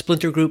spin-off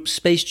splinter group,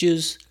 Space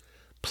Jews,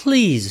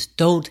 please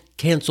don't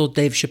cancel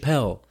Dave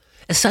Chappelle,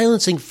 as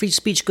silencing free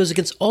speech goes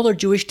against all our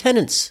Jewish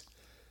tenets.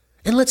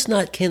 And let's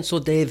not cancel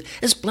Dave,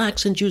 as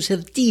blacks and Jews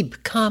have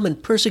deep, common,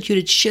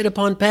 persecuted shit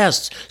upon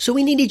pasts, so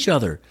we need each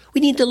other. We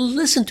need to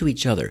listen to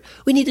each other.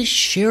 We need to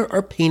share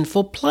our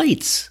painful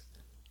plights.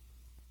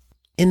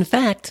 In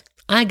fact,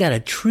 I got a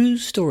true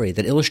story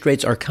that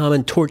illustrates our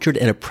common tortured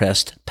and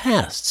oppressed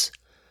pasts.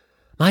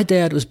 My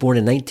dad was born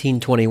in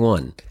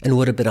 1921 and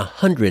would have been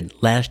 100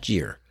 last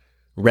year.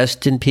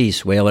 Rest in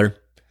peace, Whaler.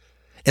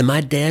 And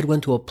my dad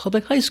went to a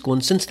public high school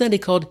in Cincinnati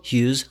called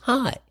Hughes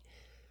High.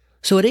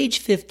 So at age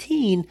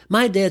 15,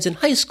 my dad's in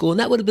high school, and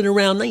that would have been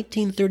around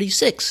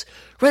 1936,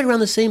 right around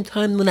the same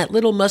time when that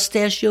little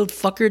mustachioed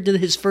fucker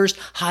did his first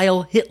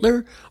Heil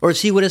Hitler, or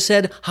as he would have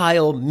said,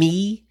 Heil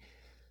me.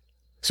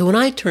 So when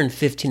I turned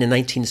 15 in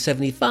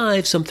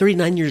 1975, some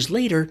 39 years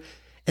later,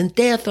 and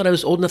Dad thought I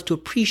was old enough to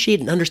appreciate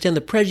and understand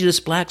the prejudice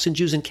blacks and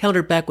Jews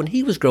encountered back when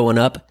he was growing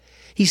up,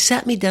 he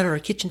sat me down at our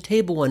kitchen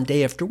table one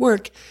day after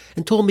work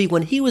and told me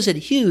when he was at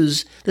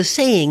Hughes, the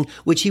saying,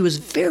 which he was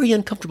very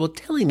uncomfortable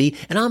telling me,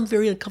 and I'm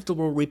very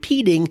uncomfortable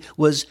repeating,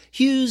 was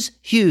Hughes,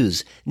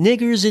 Hughes,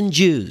 niggers and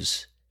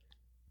Jews.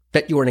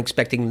 Bet you weren't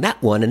expecting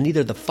that one, and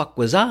neither the fuck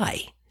was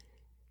I.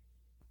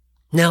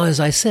 Now, as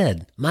I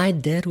said, my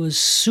dad was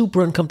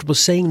super uncomfortable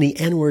saying the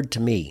N-word to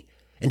me,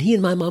 and he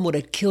and my mom would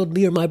have killed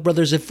me or my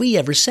brothers if we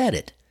ever said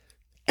it.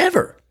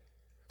 Ever.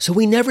 So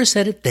we never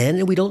said it then,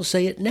 and we don't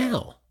say it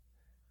now.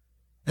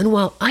 And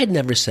while I'd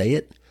never say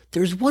it,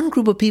 there's one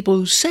group of people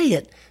who say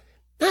it,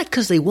 not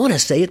because they want to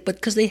say it, but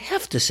because they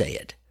have to say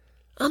it.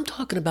 I'm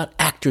talking about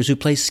actors who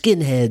play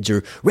skinheads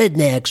or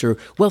rednecks or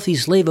wealthy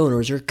slave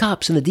owners or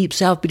cops in the Deep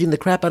South beating the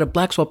crap out of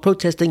blacks while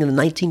protesting in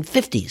the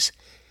 1950s.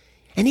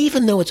 And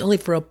even though it's only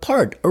for a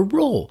part, a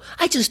role,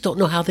 I just don't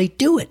know how they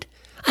do it.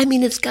 I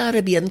mean, it's got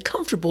to be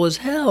uncomfortable as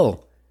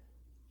hell.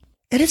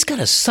 And it's got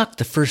to suck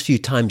the first few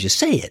times you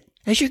say it,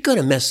 as you're going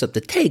to mess up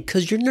the take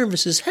because you're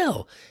nervous as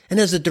hell. And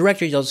as the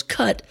director yells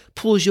cut,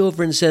 pulls you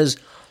over and says,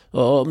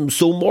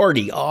 so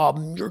Marty,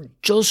 you're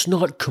just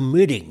not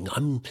committing.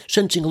 I'm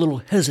sensing a little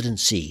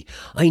hesitancy.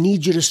 I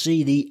need you to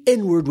say the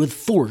N-word with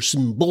force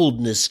and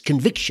boldness,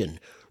 conviction.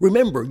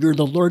 Remember, you're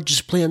the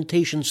largest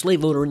plantation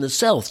slave owner in the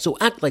South, so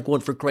act like one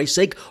for Christ's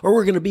sake, or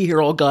we're going to be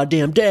here all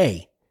goddamn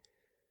day.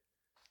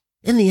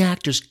 And the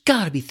actor's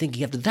got to be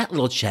thinking after that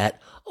little chat,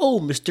 oh,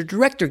 Mr.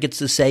 Director gets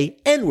to say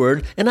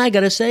N-word, and I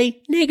got to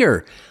say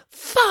nigger.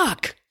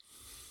 Fuck!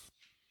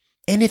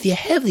 And if you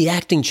have the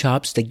acting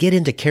chops to get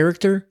into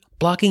character,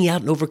 blocking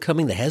out and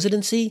overcoming the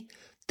hesitancy,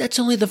 that's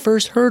only the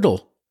first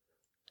hurdle.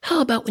 How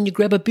about when you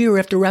grab a beer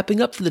after wrapping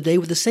up for the day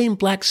with the same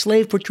black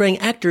slave portraying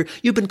actor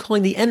you've been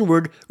calling the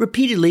N-word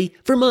repeatedly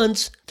for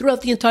months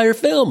throughout the entire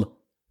film?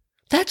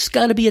 That's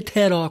got to be a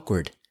tad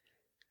awkward.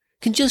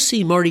 Can just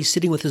see Marty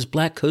sitting with his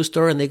black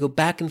co-star and they go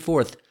back and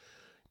forth.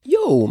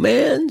 Yo,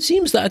 man,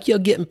 seems like you're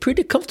getting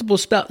pretty comfortable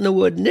spouting the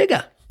word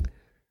nigger.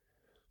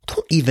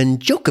 Don't even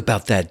joke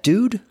about that,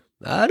 dude.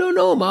 I don't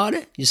know,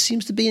 Marty. You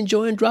seems to be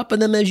enjoying dropping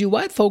them, as you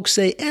white folks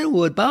say,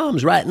 N-word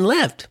bombs right and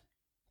left.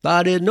 If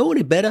I didn't know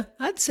any better,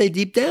 I'd say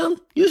deep down,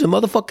 you're a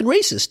motherfucking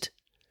racist.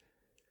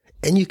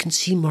 And you can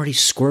see Marty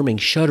squirming,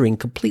 shuddering,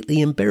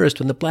 completely embarrassed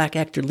when the black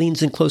actor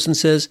leans in close and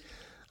says,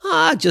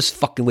 just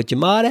fucking with you,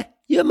 Marty.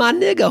 You're my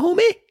nigga,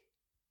 homie.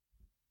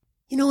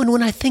 You know, and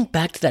when I think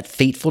back to that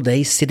fateful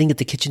day sitting at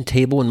the kitchen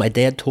table when my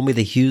dad told me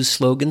the Hughes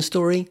slogan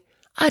story,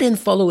 I didn't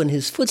follow in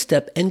his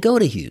footstep and go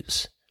to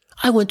Hughes.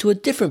 I went to a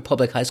different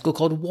public high school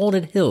called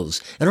Walnut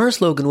Hills, and our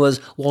slogan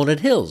was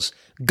Walnut Hills,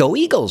 Go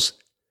Eagles!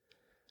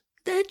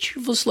 That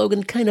cheerful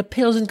slogan kind of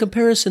pales in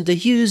comparison to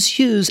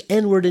Hughes,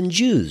 N-word, and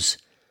Jews.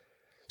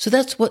 So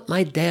that's what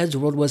my dad's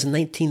world was in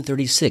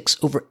 1936,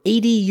 over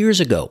 80 years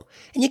ago.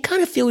 And you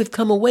kind of feel we've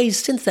come a ways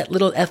since that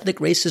little ethnic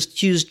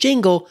racist Hughes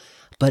jingle,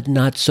 but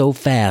not so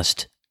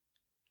fast.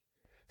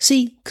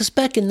 See, because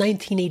back in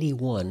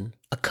 1981,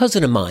 a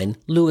cousin of mine,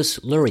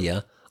 Louis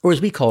Luria, or as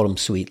we called him,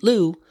 Sweet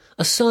Lou,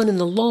 a son in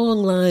the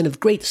long line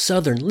of great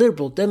Southern,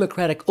 liberal,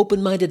 democratic,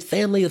 open-minded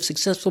family of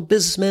successful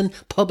businessmen,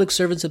 public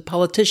servants, and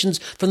politicians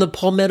from the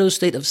Palmetto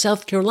State of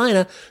South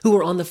Carolina who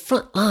were on the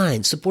front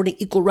line supporting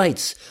equal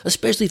rights,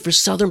 especially for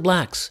Southern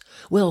blacks.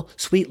 Well,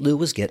 Sweet Lou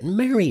was getting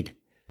married.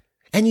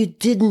 And you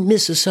didn't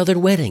miss a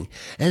Southern wedding,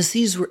 as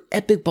these were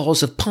epic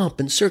balls of pomp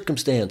and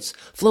circumstance,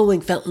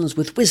 flowing fountains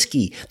with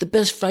whiskey, the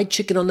best fried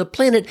chicken on the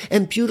planet,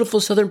 and beautiful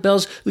Southern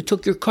belles who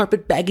took your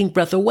carpet-bagging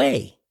breath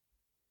away.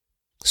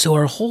 So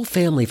our whole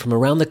family from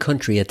around the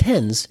country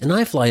attends, and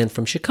I fly in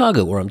from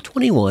Chicago, where I'm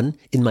 21,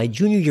 in my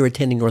junior year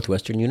attending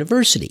Northwestern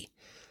University.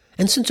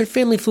 And since our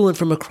family flew in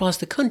from across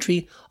the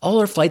country, all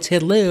our flights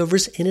had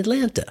layovers in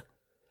Atlanta.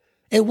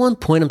 At one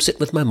point, I'm sitting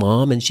with my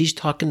mom, and she's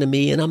talking to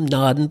me, and I'm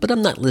nodding, but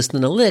I'm not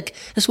listening a lick,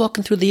 as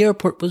walking through the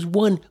airport was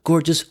one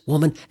gorgeous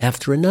woman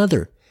after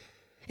another.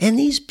 And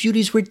these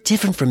beauties were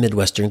different from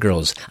Midwestern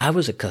girls I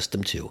was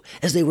accustomed to,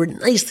 as they were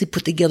nicely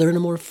put together in a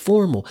more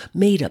formal,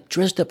 made-up,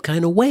 dressed-up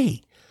kind of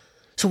way.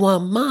 So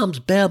while Mom's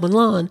babbling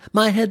on,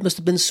 my head must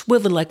have been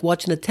swiveling like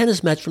watching a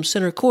tennis match from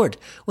center court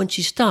when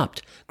she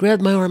stopped,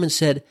 grabbed my arm and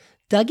said,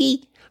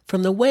 "Dougie,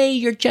 from the way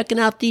you're checking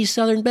out these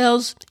Southern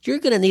belles, you're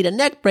going to need a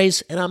neck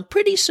brace, and I'm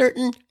pretty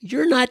certain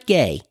you're not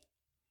gay."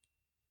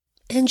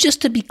 And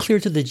just to be clear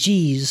to the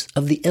G's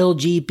of the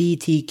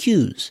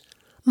LGBTQs,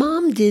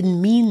 Mom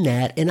didn't mean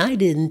that, and I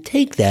didn't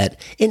take that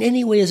in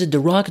any way as a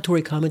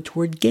derogatory comment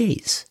toward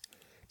gays.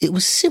 It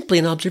was simply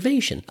an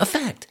observation, a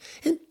fact,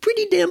 and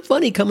pretty damn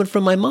funny coming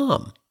from my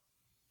mom.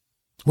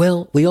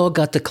 Well, we all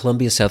got to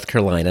Columbia, South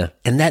Carolina,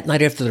 and that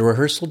night after the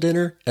rehearsal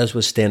dinner, as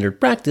was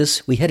standard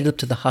practice, we headed up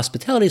to the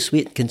hospitality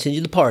suite and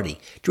continued the party,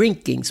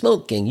 drinking,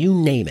 smoking, you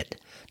name it.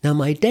 Now,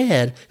 my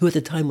dad, who at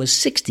the time was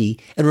 60,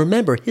 and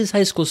remember, his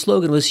high school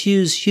slogan was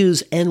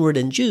Hughes, N-word,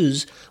 and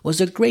Jews, was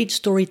a great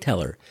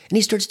storyteller, and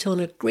he starts telling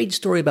a great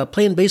story about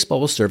playing baseball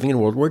while serving in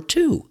World War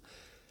II.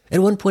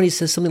 At one point, he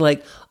says something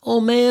like,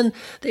 "Oh man,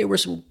 there were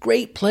some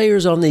great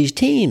players on these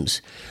teams.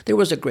 There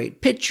was a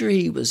great pitcher.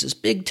 He was this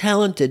big,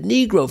 talented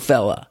Negro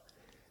fella."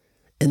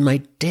 And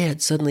my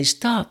dad suddenly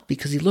stopped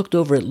because he looked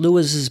over at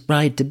Lewis's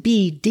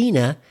bride-to-be,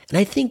 Dina, and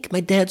I think my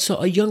dad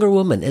saw a younger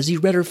woman as he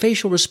read her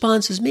facial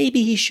response as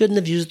maybe he shouldn't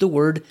have used the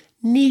word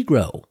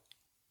Negro.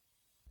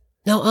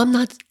 Now, I'm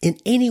not in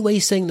any way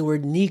saying the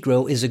word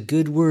Negro is a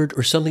good word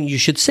or something you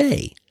should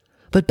say.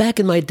 But back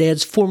in my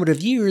dad's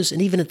formative years,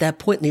 and even at that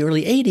point in the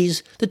early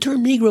 80s, the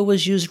term Negro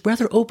was used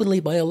rather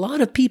openly by a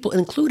lot of people,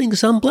 including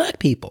some black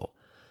people.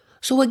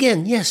 So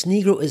again, yes,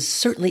 Negro is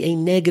certainly a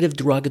negative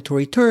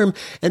derogatory term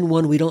and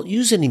one we don't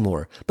use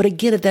anymore. But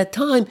again, at that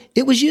time,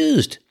 it was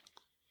used.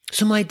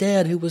 So my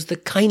dad, who was the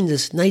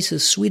kindest,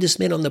 nicest, sweetest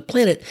man on the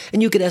planet,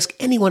 and you could ask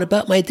anyone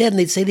about my dad and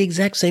they'd say the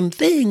exact same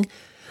thing,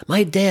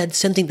 my dad,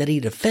 sensing that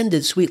he'd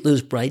offended Sweet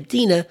Lou's bride,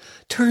 Dina,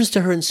 turns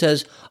to her and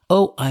says,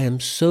 "Oh, I am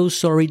so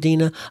sorry,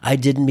 Dina. I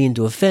didn't mean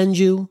to offend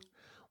you."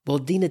 Well,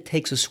 Dina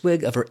takes a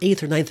swig of her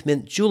 8th or 9th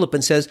mint julep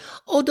and says,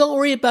 "Oh, don't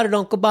worry about it,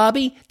 Uncle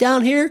Bobby.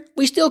 Down here,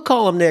 we still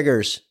call them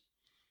niggers."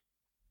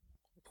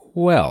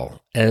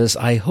 Well, as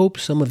I hope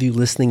some of you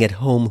listening at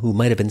home who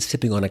might have been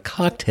sipping on a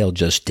cocktail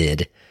just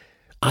did,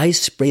 I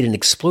sprayed an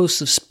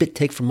explosive spit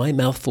take from my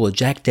mouth full of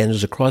Jack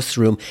Daniels across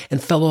the room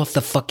and fell off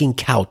the fucking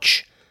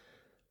couch.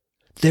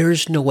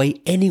 There's no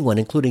way anyone,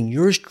 including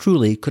yours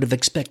truly, could have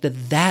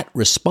expected that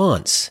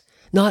response.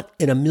 Not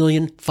in a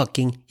million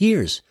fucking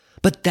years.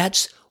 But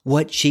that's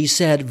what she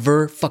said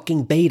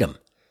ver-fucking-batim.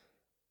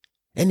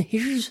 And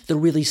here's the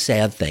really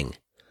sad thing.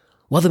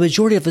 While the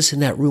majority of us in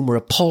that room were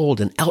appalled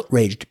and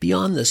outraged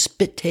beyond the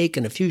spit take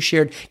and a few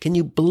shared, "Can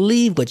you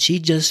believe what she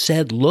just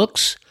said?"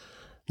 looks,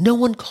 no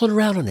one called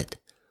her out on it.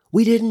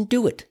 We didn't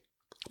do it.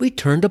 We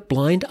turned a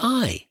blind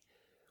eye.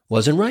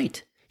 Wasn't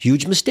right.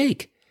 Huge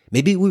mistake.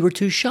 Maybe we were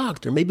too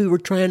shocked, or maybe we were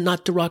trying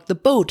not to rock the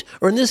boat,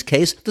 or in this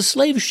case, the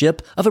slave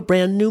ship of a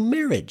brand new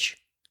marriage.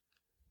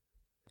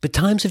 But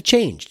times have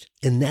changed,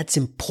 and that's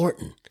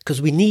important,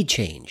 because we need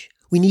change.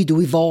 We need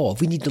to evolve.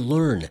 We need to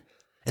learn.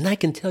 And I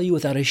can tell you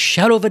without a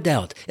shadow of a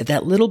doubt, if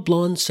that little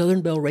blonde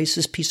Southern Belle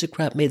racist piece of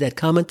crap made that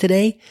comment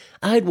today,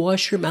 I'd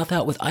wash her mouth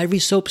out with Ivory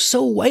soap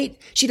so white,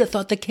 she'd have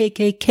thought the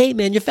KKK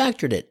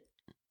manufactured it.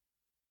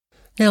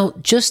 Now,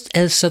 just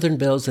as Southern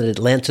belles at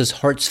Atlanta's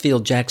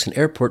Hartsfield-Jackson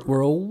Airport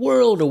were a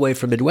world away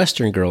from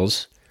Midwestern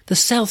girls, the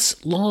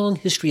South's long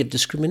history of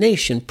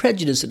discrimination,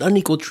 prejudice, and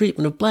unequal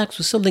treatment of blacks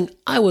was something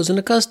I wasn't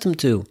accustomed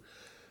to.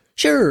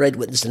 Sure, I'd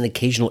witnessed an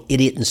occasional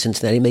idiot in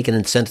Cincinnati make an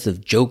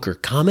insensitive joke or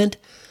comment,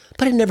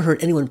 but I'd never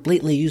heard anyone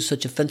blatantly use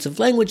such offensive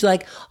language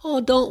like,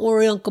 "Oh, don't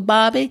worry, Uncle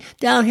Bobby,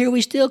 down here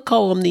we still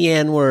call him the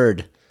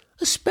N-word,"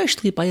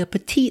 especially by a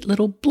petite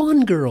little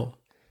blonde girl.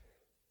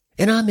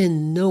 And I'm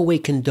in no way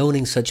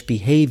condoning such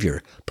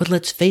behavior, but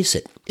let's face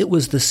it, it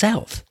was the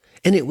South,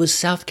 and it was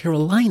South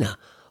Carolina,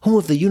 home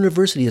of the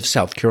University of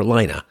South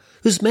Carolina,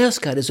 whose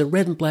mascot is a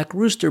red and black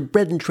rooster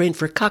bred and trained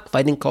for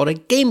cockfighting called a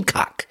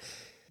gamecock.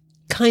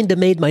 Kinda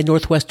made my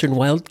Northwestern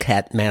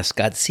Wildcat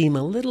mascot seem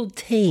a little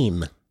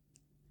tame.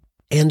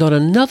 And on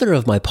another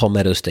of my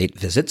Palmetto State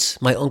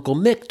visits, my Uncle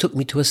Mick took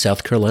me to a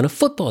South Carolina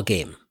football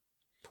game.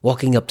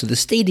 Walking up to the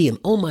stadium,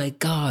 oh my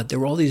God, there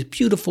were all these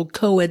beautiful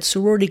co-ed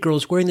sorority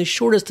girls wearing the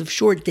shortest of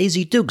short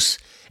Daisy Dukes,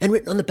 and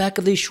written on the back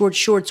of these short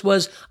shorts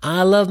was,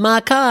 "I love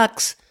my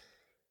cocks."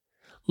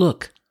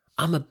 Look,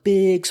 I'm a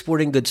big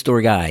sporting goods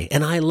store guy,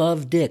 and I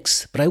love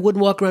dicks, but I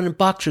wouldn't walk around in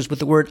boxers with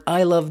the word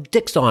 "I love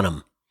dicks" on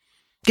them.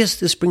 Guess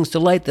this brings to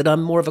light that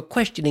I'm more of a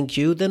questioning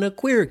Q than a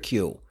queer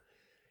Q.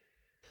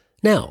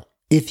 Now,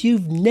 if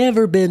you've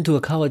never been to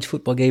a college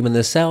football game in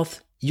the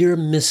South, you're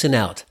missing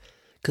out.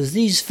 Because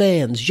these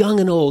fans, young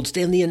and old,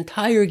 stand the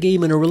entire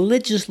game in a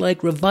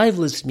religious-like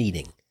revivalist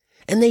meeting.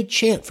 And they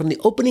chant from the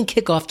opening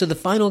kickoff to the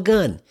final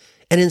gun.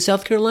 And in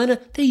South Carolina,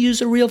 they use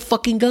a real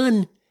fucking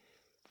gun.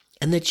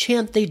 And the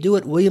chant they do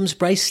at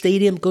Williams-Brice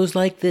Stadium goes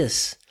like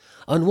this.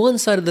 On one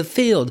side of the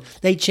field,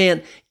 they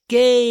chant,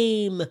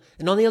 "Game!"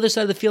 And on the other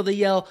side of the field, they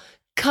yell,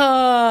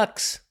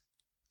 "Cocks!"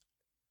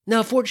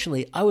 Now,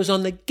 fortunately, I was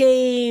on the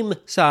game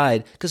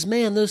side, because,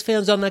 man, those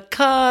fans on the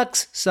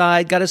Cox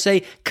side gotta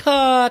say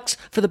Cox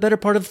for the better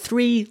part of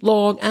 3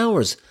 long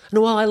hours.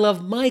 And while I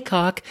love my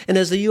cock, and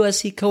as the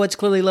USC co-eds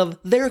clearly love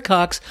their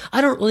cocks,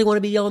 I don't really want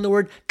to be yelling the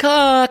word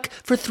cock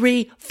for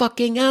 3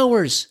 fucking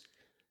hours.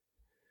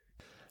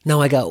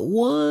 Now, I got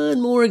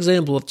one more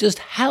example of just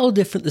how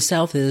different the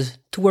South is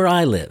to where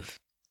I live.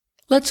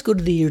 Let's go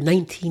to the year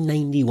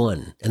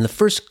 1991 and the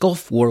first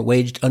Gulf War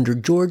waged under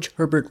George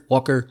Herbert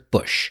Walker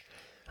Bush.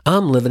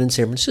 I'm living in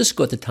San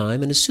Francisco at the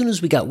time, and as soon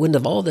as we got wind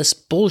of all this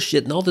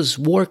bullshit and all this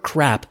war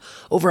crap,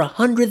 over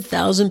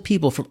 100,000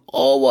 people from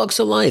all walks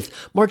of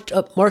life marched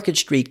up Market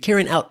Street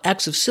carrying out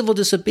acts of civil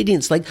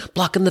disobedience like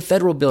blocking the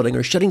Federal Building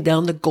or shutting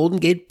down the Golden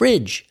Gate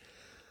Bridge.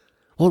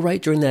 Well,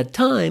 right during that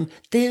time,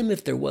 damn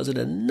if there wasn't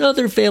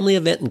another family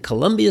event in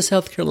Columbia,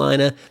 South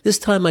Carolina, this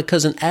time my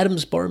cousin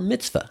Adam's bar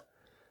mitzvah.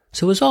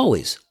 So as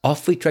always,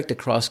 off we trekked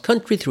across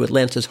country through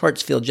Atlanta's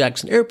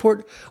Hartsfield-Jackson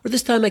Airport, where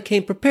this time I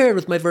came prepared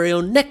with my very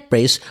own neck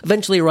brace,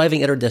 eventually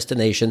arriving at our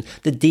destination,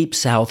 the deep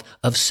south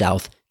of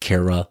South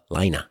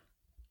Carolina.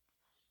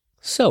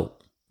 So,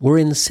 we're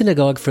in the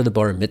synagogue for the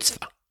bar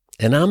mitzvah,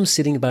 and I'm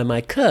sitting by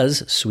my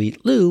cuz,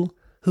 Sweet Lou,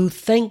 who,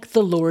 thank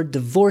the Lord,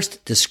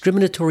 divorced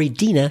discriminatory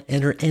Dina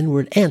and her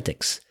N-word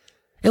antics.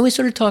 And we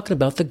started talking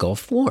about the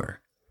Gulf War.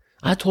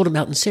 I told him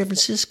out in San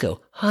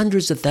Francisco,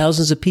 hundreds of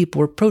thousands of people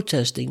were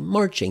protesting,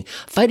 marching,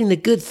 fighting the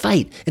good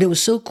fight, and it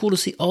was so cool to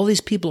see all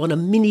these people on a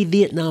mini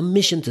Vietnam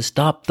mission to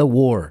stop the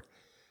war.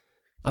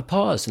 I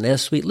paused and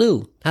asked Sweet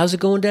Lou, how's it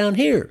going down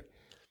here?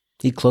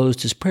 He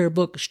closed his prayer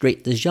book,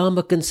 straightened his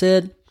yarmulke, and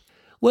said,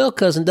 well,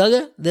 Cousin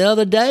Dugga, the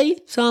other day,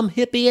 some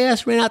hippie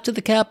ass ran out to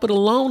the Capitol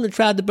alone and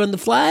tried to burn the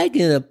flag,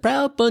 and a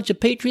proud bunch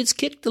of patriots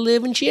kicked the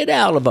living shit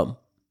out of them.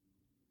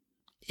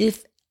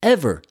 If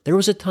ever there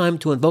was a time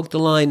to invoke the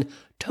line,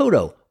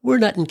 Toto, we're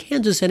not in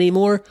Kansas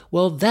anymore,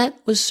 well, that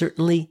was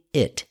certainly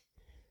it.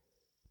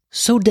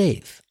 So,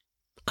 Dave,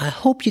 I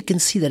hope you can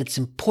see that it's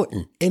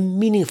important and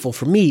meaningful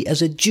for me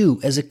as a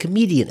Jew, as a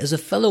comedian, as a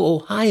fellow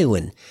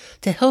Ohioan,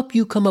 to help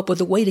you come up with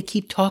a way to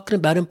keep talking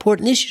about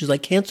important issues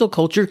like cancel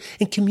culture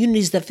and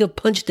communities that feel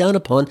punched down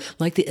upon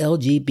like the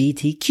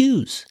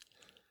LGBTQs.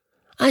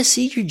 I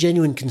see your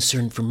genuine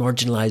concern for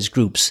marginalized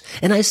groups,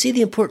 and I see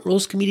the important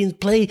roles comedians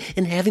play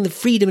in having the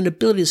freedom and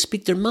ability to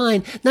speak their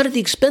mind, not at the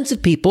expense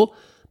of people,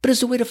 but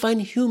as a way to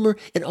find humor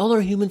in all our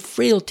human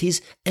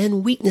frailties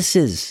and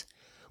weaknesses.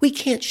 We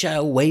can't shy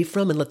away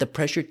from and let the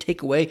pressure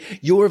take away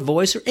your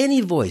voice or any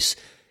voice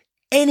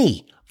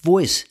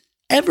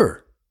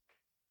ever.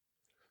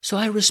 So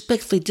I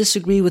respectfully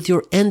disagree with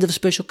your end of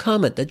special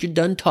comment that you're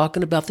done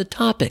talking about the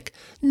topic.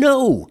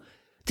 No,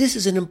 this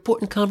is an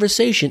important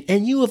conversation,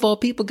 and you of all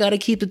people got to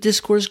keep the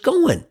discourse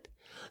going.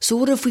 So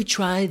what if we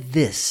try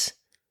this?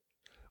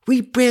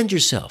 Rebrand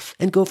yourself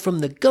and go from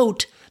the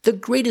GOAT, the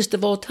greatest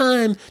of all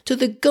time, to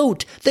the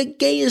GOAT, the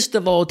gayest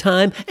of all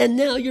time, and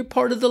now you're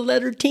part of the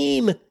letter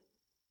team.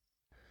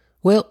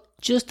 Well,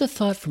 just a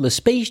thought from a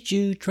space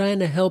Jew trying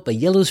to help a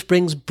Yellow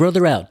Springs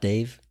brother out,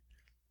 Dave.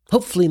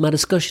 Hopefully my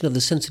discussion of the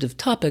sensitive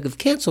topic of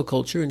cancel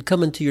culture and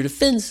coming to your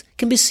defense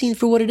can be seen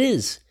for what it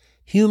is.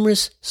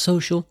 Humorous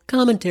social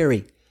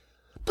commentary.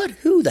 But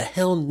who the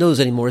hell knows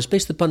anymore is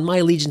based upon my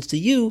allegiance to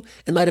you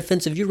and my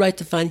defense of your right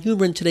to find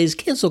humor in today's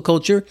cancel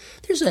culture.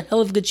 There's a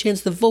hell of a good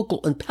chance the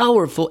vocal and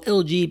powerful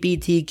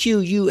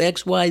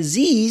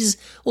LGBTQUXYZs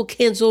will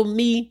cancel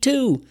me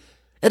too.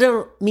 And I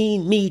don't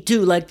mean me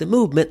too like the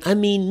movement, I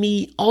mean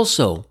me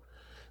also.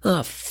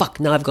 Fuck,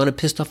 now I've gone and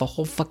pissed off a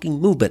whole fucking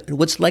movement and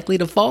what's likely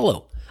to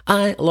follow.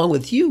 I, along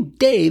with you,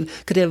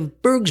 Dave, could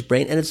have Berg's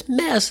Brain and its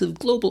massive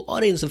global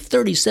audience of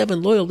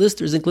 37 loyal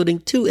listeners,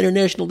 including 2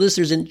 international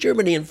listeners in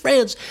Germany and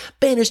France,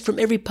 banished from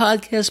every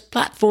podcast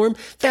platform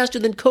faster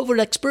than COVID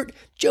expert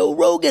Joe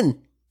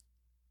Rogan.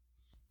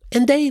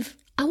 And Dave,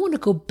 I want to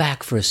go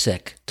back for a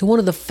sec to one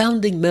of the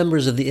founding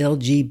members of the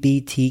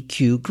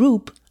LGBTQ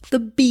group, the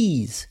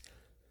Bees.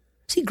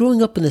 See,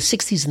 growing up in the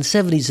 60s and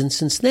 70s in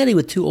Cincinnati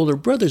with 2 older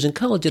brothers in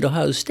college at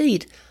Ohio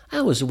State, I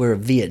was aware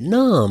of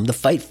Vietnam, the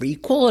fight for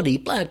equality,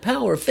 black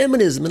power,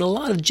 feminism, and a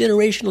lot of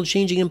generational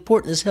changing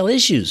important as hell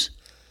issues.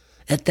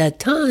 At that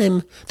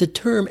time, the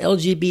term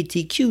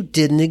LGBTQ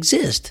didn't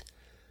exist.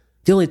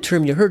 The only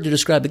term you heard to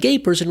describe a gay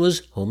person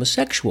was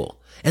homosexual,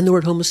 and the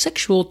word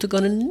homosexual took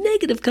on a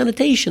negative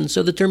connotation,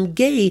 so the term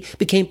gay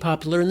became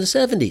popular in the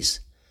 70s.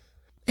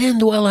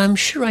 And while I'm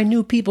sure I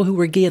knew people who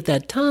were gay at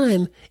that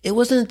time, it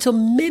wasn't until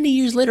many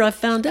years later I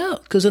found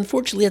out, because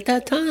unfortunately at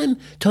that time,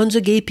 tons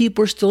of gay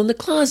people were still in the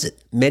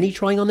closet, many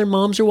trying on their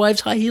moms' or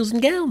wives' high heels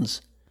and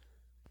gowns.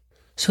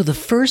 So the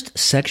first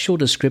sexual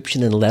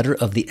description and letter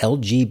of the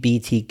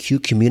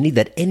LGBTQ community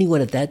that anyone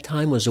at that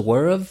time was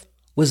aware of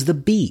was the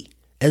B,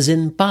 as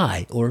in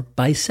bi or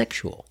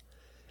bisexual.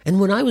 And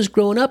when I was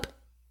growing up,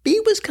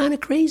 B was kind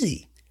of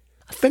crazy.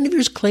 A friend of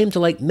yours claimed to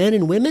like men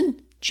and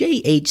women?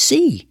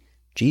 JHC.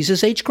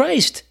 Jesus H.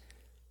 Christ.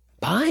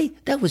 Bi?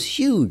 That was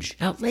huge,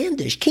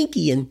 outlandish,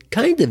 kinky, and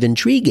kind of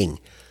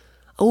intriguing.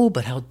 Oh,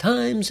 but how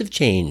times have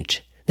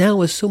changed. Now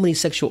with so many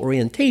sexual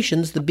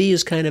orientations, the B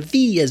is kind of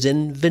V as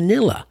in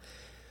vanilla.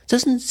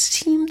 doesn't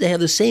seem to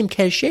have the same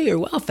cachet or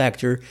wow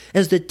factor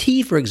as the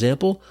T, for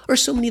example, or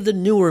so many of the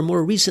newer,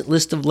 more recent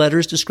list of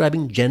letters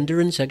describing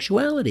gender and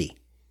sexuality.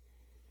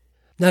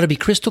 Now, to be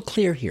crystal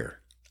clear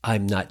here,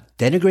 I'm not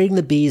denigrating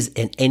the B's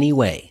in any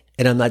way,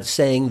 and I'm not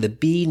saying the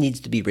B needs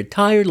to be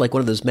retired like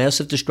one of those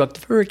massive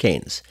destructive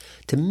hurricanes.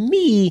 To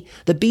me,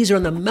 the B's are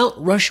on the Mount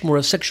Rushmore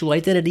of sexual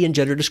identity and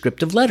gender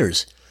descriptive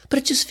letters, but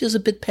it just feels a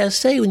bit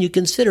passé when you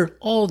consider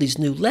all these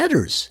new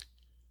letters.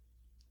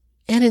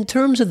 And in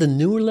terms of the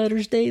newer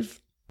letters,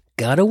 Dave,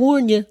 gotta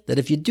warn you that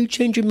if you do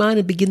change your mind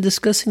and begin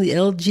discussing the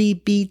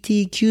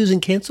LGBTQs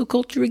and cancel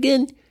culture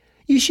again,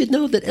 you should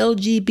know that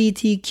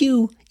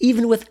LGBTQ,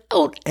 even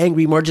without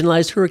angry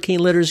marginalized hurricane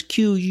letters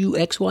Q, U,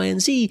 X, Y,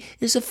 and Z,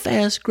 is a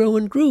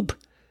fast-growing group.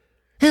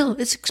 Hell,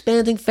 it's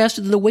expanding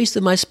faster than the waist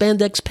of my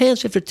spandex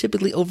pants after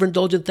typically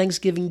overindulgent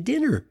Thanksgiving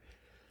dinner.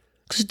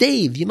 Because,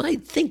 Dave, you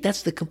might think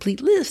that's the complete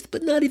list,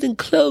 but not even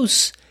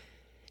close.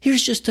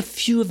 Here's just a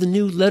few of the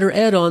new letter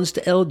add-ons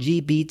to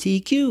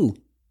LGBTQ.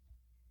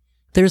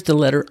 There's the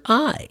letter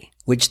I,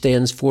 which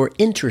stands for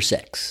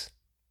intersex.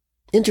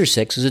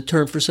 Intersex is a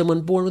term for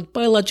someone born with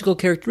biological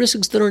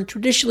characteristics that aren't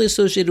traditionally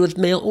associated with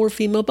male or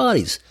female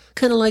bodies,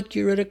 kind of like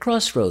you're at a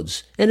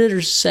crossroads, an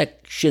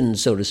intersection,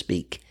 so to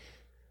speak.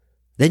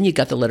 Then you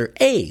got the letter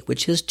A,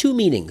 which has two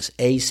meanings,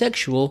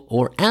 asexual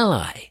or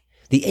ally.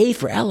 The A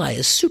for ally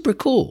is super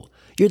cool.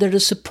 You're there to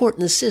support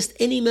and assist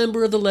any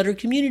member of the letter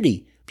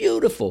community.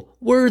 Beautiful,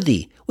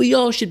 worthy. We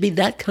all should be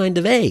that kind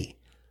of A.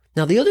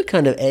 Now, the other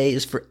kind of A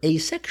is for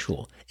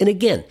asexual. And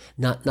again,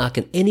 not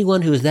knocking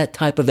anyone who is that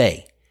type of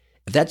A.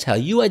 If that's how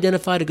you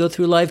identify to go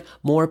through life,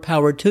 more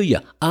power to you.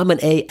 I'm an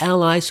A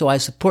ally, so I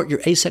support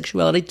your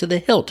asexuality to the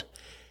hilt.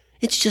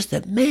 It's just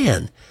that,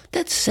 man,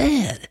 that's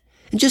sad.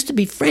 And just to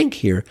be frank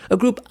here, a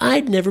group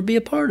I'd never be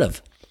a part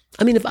of.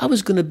 I mean, if I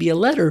was going to be a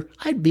letter,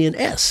 I'd be an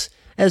S,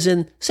 as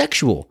in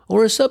sexual,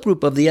 or a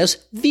subgroup of the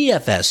S,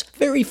 VFS,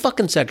 very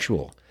fucking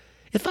sexual.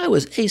 If I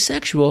was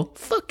asexual,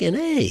 fucking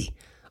A.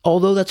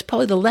 Although that's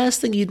probably the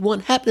last thing you'd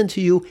want happening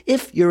to you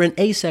if you're an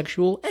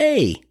asexual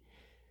A.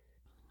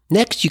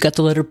 Next, you got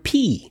the letter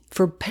P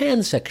for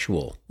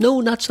pansexual.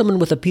 No, not someone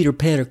with a Peter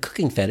Pan or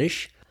cooking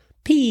fetish.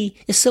 P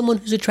is someone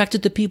who's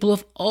attracted to people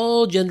of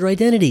all gender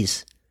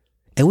identities.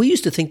 And we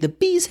used to think the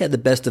B's had the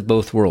best of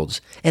both worlds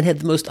and had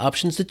the most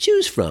options to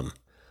choose from.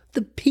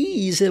 The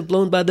P's have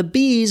blown by the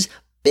B's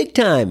big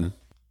time.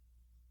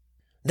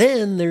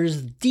 Then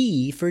there's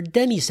D for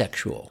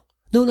demisexual.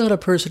 No, not a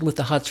person with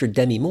the hots for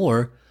Demi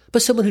Moore,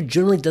 but someone who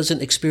generally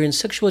doesn't experience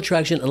sexual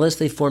attraction unless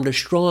they formed a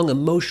strong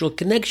emotional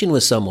connection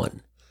with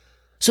someone.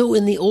 So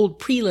in the old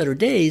pre-letter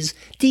days,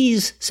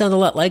 D's sound a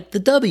lot like the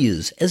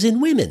W's, as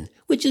in women,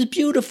 which is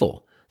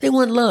beautiful. They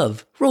want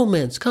love,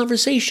 romance,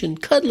 conversation,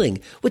 cuddling,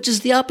 which is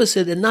the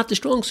opposite and not the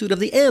strong suit of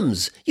the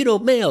M's. You know,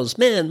 males,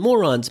 men,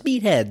 morons,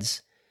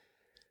 meatheads.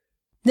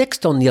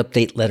 Next on the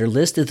update letter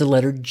list is the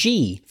letter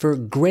G for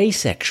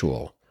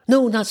graysexual.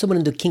 No, not someone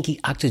into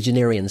kinky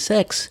octogenarian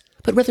sex,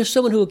 but rather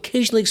someone who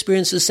occasionally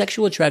experiences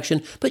sexual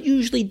attraction but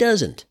usually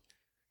doesn't.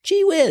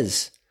 Gee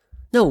whiz!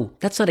 No,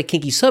 that's not a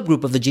kinky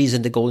subgroup of the G's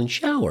into golden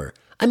shower.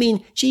 I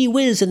mean, gee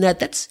whiz in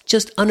that's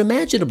just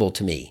unimaginable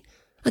to me.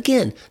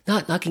 Again,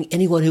 not knocking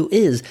anyone who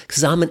is,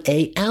 because I'm an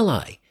A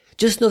ally.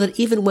 Just know that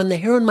even when the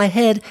hair on my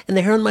head and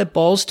the hair on my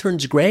balls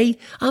turns gray,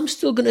 I'm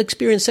still going to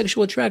experience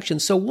sexual attraction,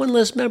 so one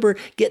less member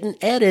getting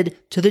added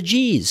to the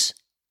G's.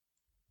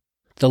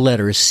 The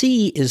letter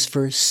C is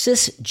for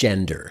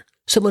cisgender,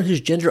 someone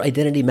whose gender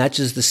identity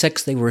matches the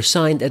sex they were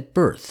assigned at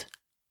birth.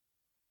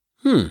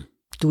 Do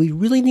we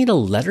really need a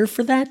letter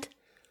for that?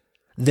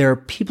 There are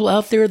people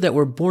out there that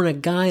were born a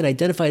guy and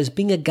identify as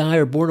being a guy,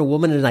 or born a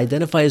woman and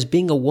identify as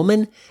being a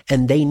woman,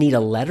 and they need a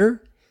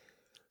letter?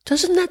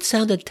 Doesn't that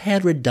sound a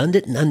tad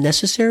redundant and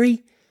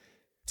unnecessary?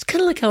 It's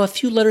kind of like how a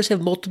few letters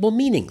have multiple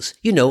meanings.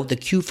 You know, the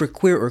Q for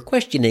queer or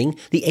questioning,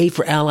 the A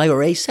for ally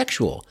or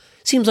asexual.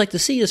 Seems like the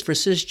C is for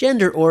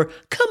cisgender or,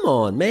 come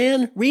on,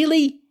 man,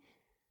 really?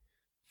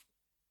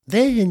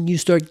 Then you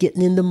start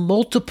getting into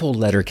multiple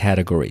letter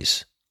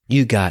categories.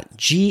 You got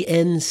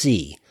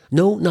GNC.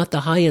 No, not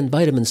the high-end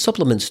vitamin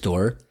supplement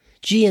store.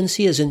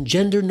 GNC is in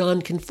gender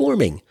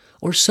non-conforming,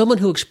 or someone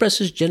who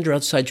expresses gender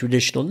outside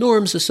traditional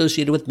norms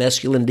associated with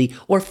masculinity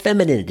or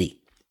femininity.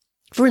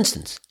 For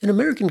instance, in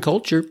American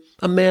culture,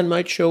 a man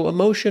might show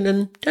emotion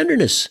and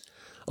tenderness.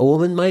 A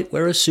woman might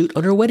wear a suit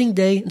on her wedding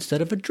day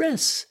instead of a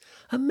dress.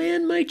 A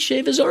man might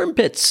shave his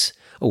armpits.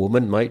 A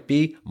woman might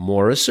be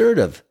more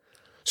assertive.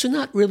 So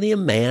not really a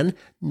man,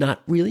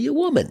 not really a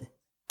woman.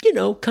 You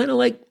know, kind of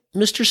like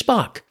Mr.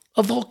 Spock,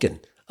 a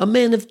Vulcan. A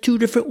man of two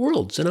different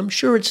worlds, and I'm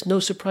sure it's no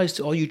surprise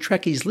to all you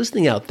Trekkies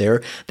listening out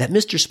there that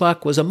Mr.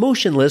 Spock was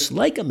emotionless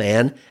like a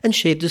man and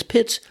shaved his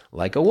pits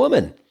like a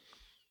woman.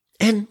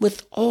 And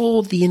with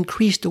all the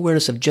increased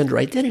awareness of gender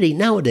identity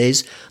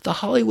nowadays, the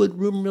Hollywood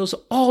rumor mill's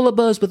all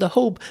abuzz with the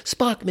hope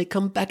Spock may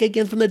come back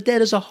again from the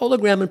dead as a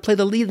hologram and play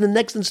the lead in the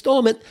next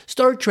installment,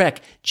 Star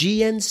Trek,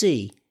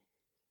 GNC.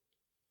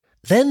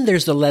 Then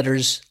there's the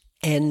letters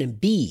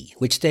NB,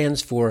 which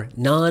stands for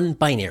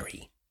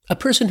non-binary. A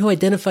person who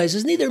identifies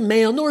as neither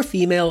male nor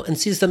female and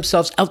sees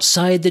themselves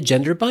outside the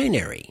gender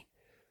binary.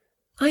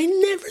 I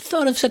never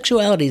thought of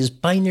sexuality as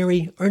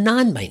binary or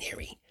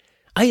non-binary.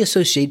 I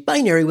associate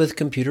binary with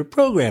computer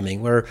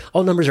programming, where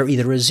all numbers are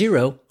either a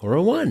 0 or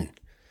a 1.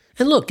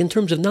 And look, in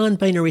terms of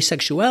non-binary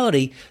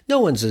sexuality, no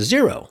one's a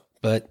 0,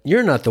 but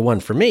you're not the one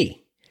for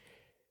me.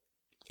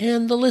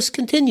 And the list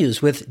continues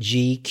with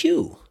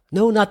GQ.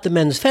 No, not the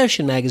men's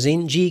fashion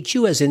magazine,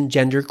 GQ as in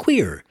gender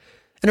queer,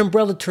 an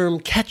umbrella term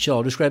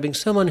catch-all describing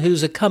someone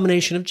who's a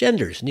combination of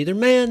genders, neither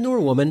man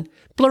nor woman,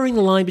 blurring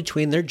the line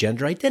between their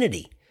gender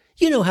identity.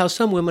 You know how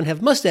some women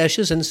have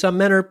mustaches and some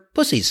men are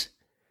pussies.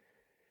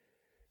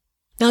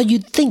 Now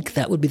you'd think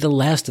that would be the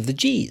last of the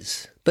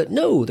G's, but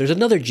no, there's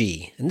another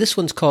G, and this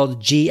one's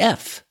called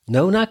GF.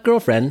 No, not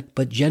girlfriend,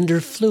 but gender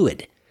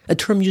fluid, a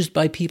term used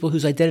by people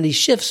whose identity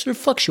shifts or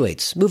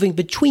fluctuates, moving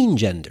between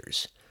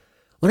genders.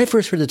 When I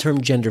first heard the term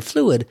gender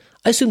fluid,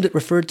 I assumed it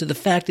referred to the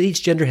fact that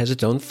each gender has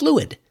its own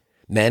fluid.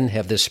 Men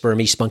have this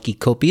spermy, spunky,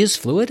 copious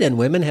fluid, and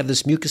women have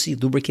this mucousy,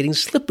 lubricating,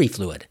 slippery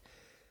fluid.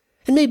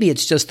 And maybe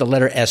it's just the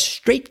letter S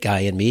straight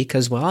guy in me,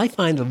 because while I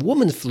find a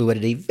woman's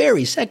fluidity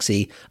very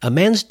sexy, a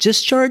man's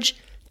discharge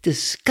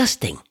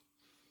disgusting.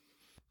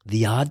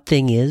 The odd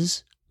thing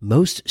is,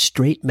 most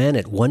straight men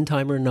at one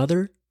time or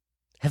another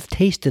have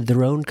tasted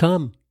their own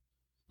cum.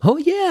 Oh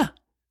yeah.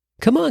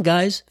 Come on,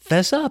 guys,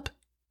 fess up.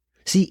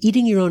 See,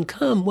 eating your own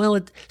cum, well,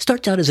 it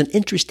starts out as an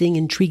interesting,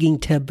 intriguing,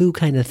 taboo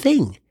kind of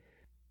thing.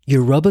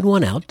 You're rubbing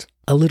one out,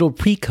 a little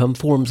pre-cum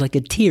forms like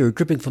a tear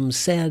dripping from a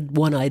sad,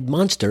 one-eyed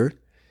monster,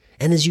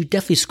 and as you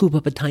deftly scoop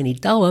up a tiny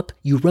dollop,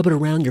 you rub it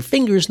around your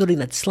fingers, noting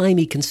that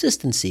slimy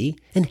consistency,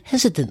 and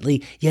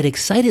hesitantly, yet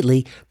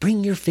excitedly,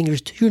 bring your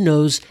fingers to your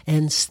nose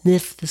and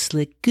sniff the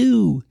slick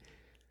goo.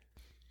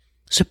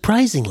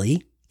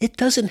 Surprisingly, it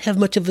doesn't have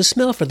much of a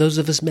smell for those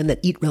of us men that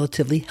eat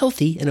relatively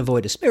healthy and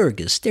avoid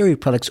asparagus, dairy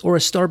products, or a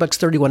Starbucks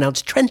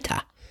 31-ounce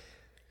Trenta.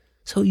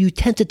 So you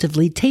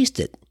tentatively taste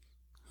it.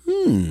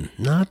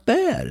 Not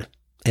bad.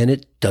 And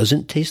it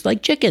doesn't taste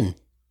like chicken.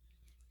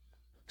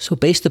 So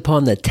based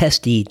upon the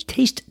testy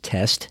taste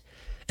test,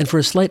 and for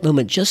a slight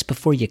moment just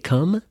before you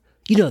come,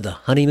 you know the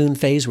honeymoon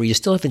phase where you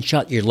still haven't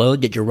shot your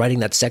load yet you're riding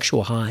that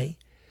sexual high?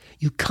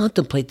 You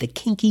contemplate the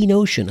kinky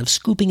notion of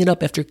scooping it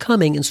up after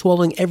coming and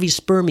swallowing every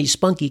spermy,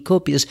 spunky,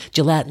 copious,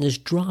 gelatinous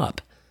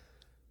drop.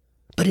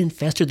 But in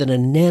faster than a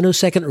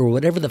nanosecond or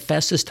whatever the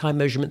fastest time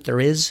measurement there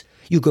is,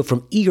 you go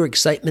from eager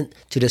excitement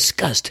to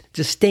disgust,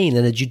 disdain,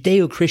 and a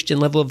Judeo-Christian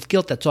level of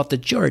guilt that's off the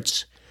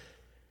charts.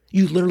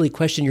 You literally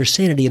question your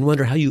sanity and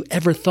wonder how you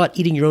ever thought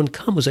eating your own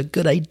cum was a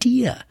good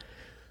idea.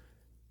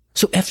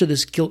 So after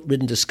this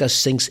guilt-ridden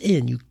disgust sinks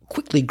in, you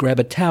quickly grab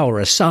a towel or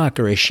a sock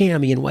or a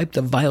chamois and wipe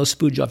the vile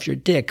spooge off your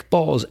dick,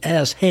 balls,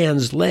 ass,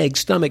 hands,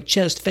 legs, stomach,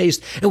 chest, face,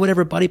 and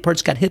whatever body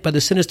parts got hit by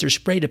the sinister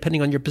spray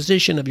depending on your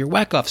position of your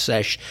whack-off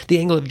sesh, the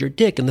angle of your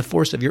dick, and the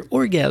force of your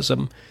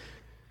orgasm.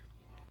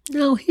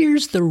 Now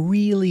here's the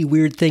really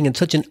weird thing and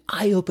such an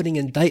eye-opening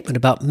indictment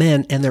about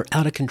men and their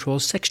out-of-control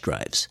sex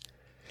drives.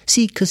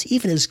 See, because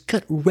even as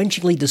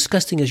gut-wrenchingly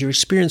disgusting as your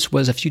experience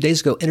was a few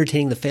days ago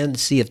entertaining the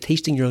fantasy of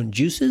tasting your own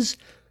juices,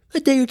 a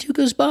day or two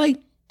goes by,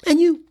 and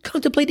you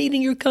contemplate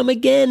eating your cum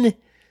again.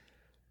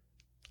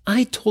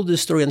 I told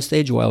this story on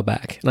stage a while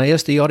back, and I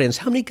asked the audience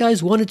how many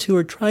guys wanted to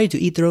or tried to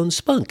eat their own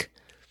spunk.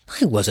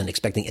 I wasn't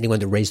expecting anyone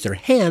to raise their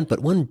hand,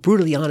 but one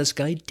brutally honest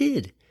guy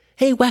did.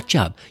 Hey, whack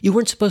job, you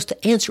weren't supposed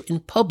to answer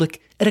in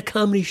public at a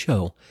comedy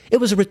show. It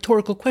was a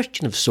rhetorical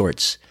question of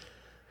sorts.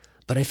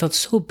 But I felt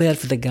so bad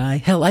for the guy.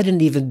 Hell, I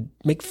didn't even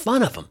make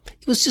fun of him.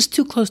 It was just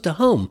too close to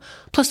home.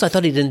 Plus, I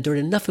thought he'd endured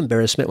enough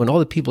embarrassment when all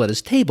the people at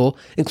his table,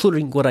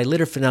 including what I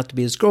later found out to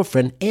be his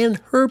girlfriend and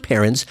her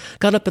parents,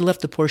 got up and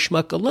left the poor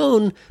schmuck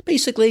alone,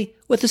 basically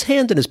with his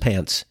hand in his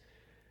pants.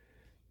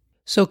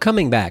 So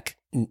coming back,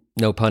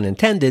 no pun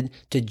intended,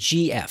 to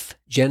GF,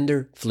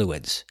 gender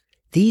fluids.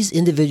 These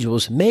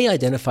individuals may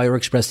identify or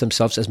express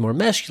themselves as more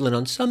masculine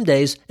on some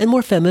days and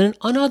more feminine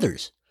on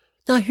others.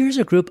 Now here's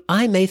a group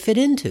I may fit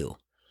into.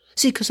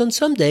 See, because on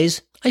some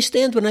days, I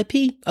stand when I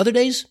pee. Other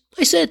days,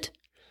 I sit.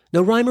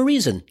 No rhyme or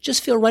reason.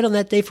 Just feel right on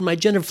that day for my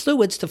gender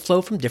fluids to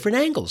flow from different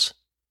angles.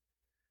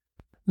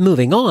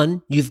 Moving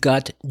on, you've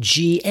got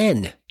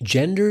GN,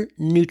 gender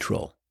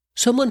neutral.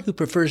 Someone who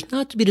prefers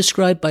not to be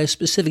described by a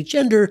specific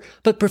gender,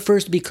 but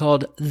prefers to be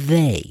called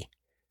they.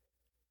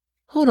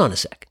 Hold on a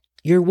sec.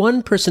 You're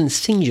one person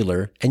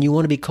singular, and you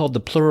want to be called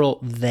the plural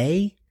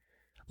they?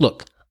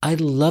 Look,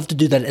 I'd love to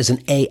do that as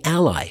an A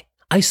ally.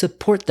 I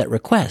support that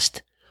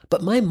request.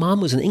 But my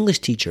mom was an English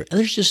teacher, and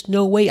there's just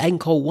no way I can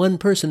call one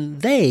person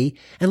they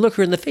and look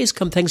her in the face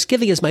come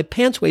Thanksgiving as my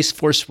pants waist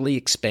forcefully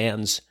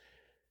expands.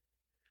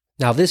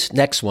 Now this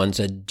next one's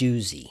a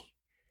doozy.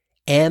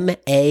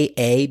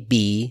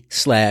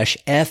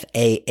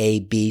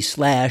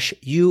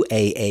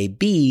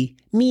 MAAB/FAAB/UAAB,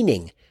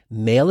 meaning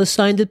male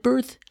assigned at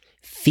birth,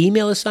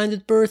 female assigned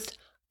at birth,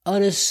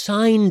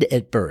 unassigned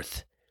at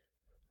birth.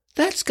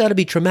 That's got to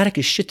be traumatic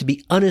as shit to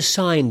be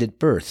unassigned at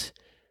birth.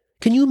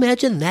 Can you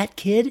imagine that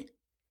kid?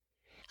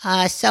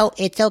 So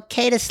it's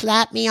okay to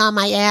slap me on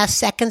my ass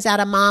seconds out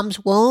of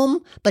mom's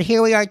womb, but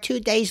here we are 2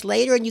 days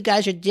later and you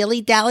guys are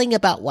dilly-dallying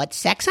about what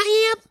sex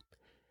I am?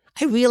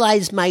 I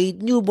realize my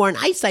newborn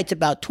eyesight's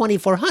about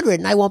 2400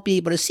 and I won't be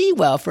able to see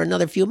well for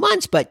another few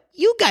months, but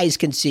you guys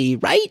can see,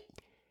 right?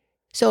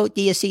 So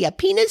do you see a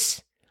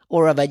penis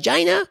or a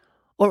vagina,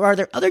 or are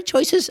there other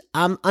choices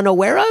I'm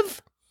unaware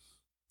of?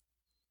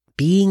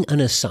 Being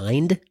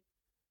unassigned?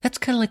 That's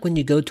kind of like when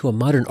you go to a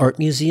modern art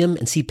museum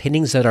and see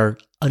paintings that are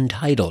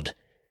untitled.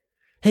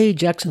 Hey,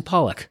 Jackson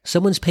Pollock,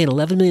 someone's paying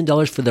 $11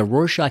 million for the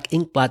Rorschach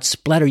inkblot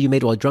splatter you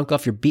made while drunk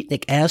off your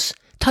beatnik ass.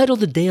 Title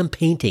the damn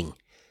painting.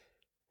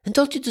 And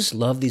don't you just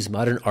love these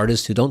modern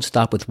artists who don't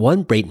stop with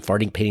one brain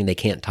farting painting they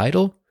can't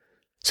title?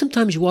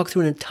 Sometimes you walk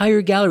through an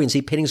entire gallery and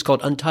see paintings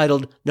called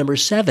Untitled Number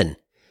 7.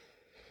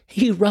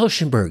 Hey,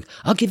 Rauschenberg,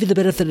 I'll give you the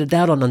benefit of the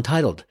doubt on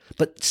Untitled.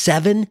 But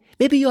 7?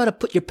 Maybe you ought to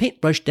put your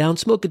paintbrush down,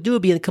 smoke a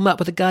doobie, and come up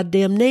with a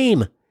goddamn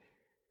name.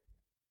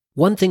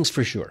 One thing's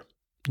for sure.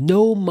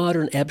 No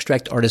modern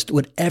abstract artist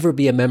would ever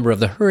be a member of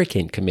the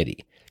Hurricane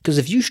Committee. Because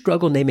if you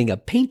struggle naming a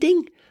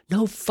painting,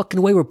 no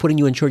fucking way we're putting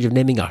you in charge of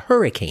naming a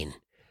hurricane.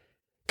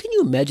 Can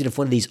you imagine if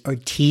one of these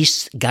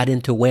artistes got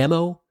into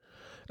whammo?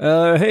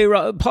 Hey,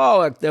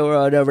 Pollock,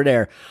 over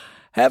there.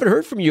 Haven't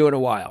heard from you in a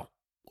while.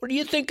 What are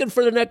you thinking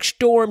for the next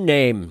storm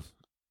name?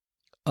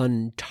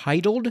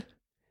 Untitled?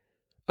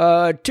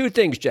 2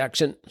 things,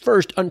 Jackson.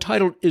 First,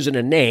 Untitled isn't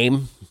a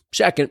name.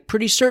 Second,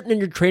 pretty certain in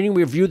your training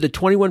we reviewed the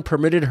 21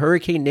 permitted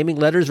hurricane naming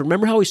letters.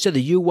 Remember how we said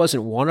the U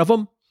wasn't one of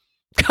them?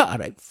 God,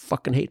 I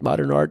fucking hate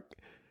modern art.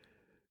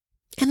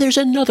 And there's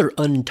another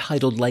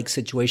Untitled-like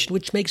situation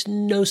which makes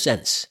no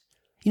sense.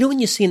 You know when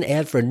you see an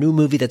ad for a new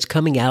movie that's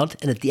coming out,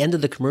 and at the end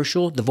of the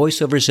commercial, the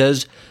voiceover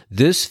says,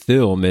 "This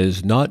film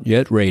is not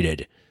yet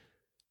rated."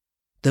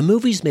 The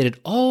movie's made it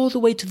all the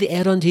way to the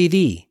ad on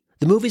TV.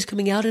 The movie's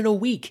coming out in a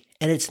week,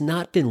 and it's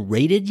not been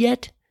rated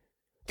yet?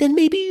 Then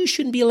maybe you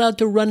shouldn't be allowed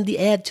to run the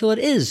ad till it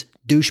is,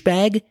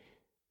 douchebag.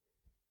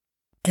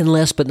 And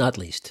last but not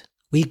least,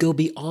 we go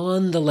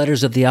beyond the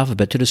letters of the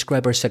alphabet to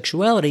describe our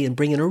sexuality and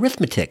bring in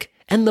arithmetic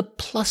and the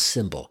plus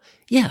symbol.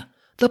 Yeah,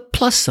 the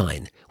plus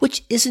sign,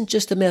 which isn't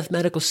just a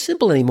mathematical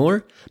symbol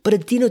anymore, but a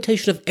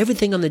denotation of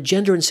everything on the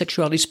gender and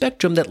sexuality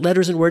spectrum that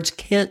letters and words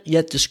can't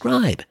yet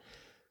describe.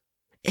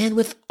 And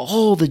with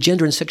all the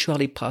gender and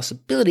sexuality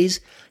possibilities,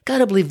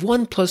 gotta believe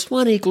 1 +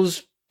 1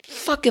 equals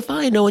fuck if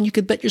I know, and you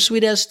could bet your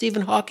sweet ass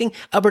Stephen Hawking,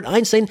 Albert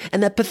Einstein,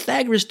 and that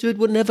Pythagoras dude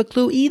wouldn't have a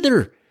clue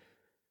either.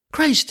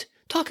 Christ,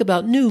 talk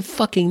about new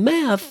fucking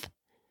math.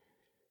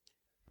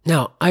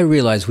 Now, I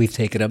realize we've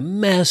taken a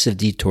massive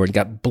detour and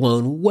got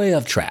blown way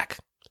off track.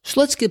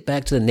 So let's get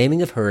back to the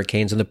naming of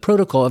hurricanes and the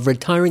protocol of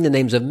retiring the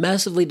names of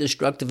massively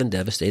destructive and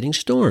devastating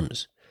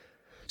storms.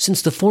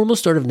 Since the formal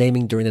start of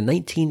naming during the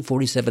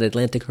 1947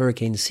 Atlantic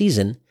hurricane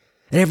season,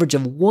 an average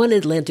of 1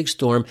 Atlantic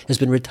storm has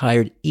been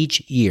retired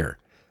each year.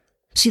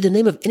 See, the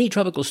name of any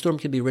tropical storm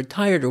can be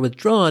retired or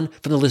withdrawn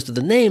from the list of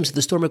the names if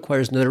the storm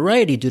acquires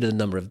notoriety due to the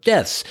number of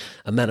deaths,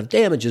 amount of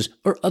damages,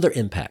 or other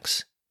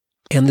impacts.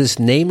 And this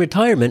name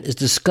retirement is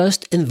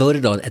discussed and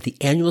voted on at the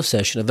annual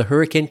session of the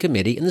Hurricane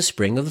Committee in the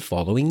spring of the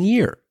following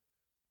year.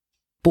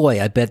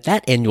 Boy, I bet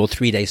that annual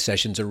 3-day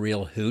session's a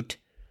real hoot.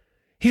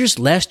 Here's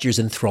last year's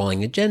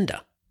enthralling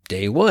agenda.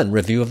 Day 1,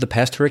 review of the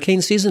past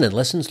hurricane season and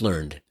lessons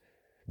learned.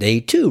 Day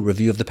 2,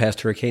 review of the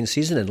past hurricane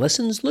season and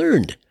lessons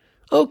learned.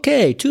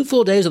 Okay, 2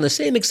 full days on the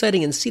same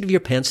exciting and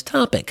seat-of-your-pants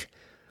topic.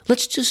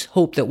 Let's just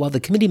hope that while the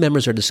committee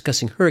members are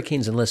discussing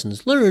hurricanes and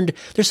lessons learned,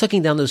 they're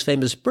sucking down those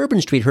famous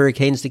Bourbon Street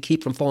hurricanes to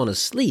keep from falling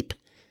asleep.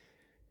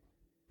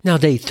 Now,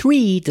 Day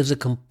 3 does a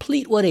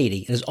complete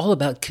 180 and is all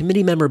about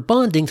committee member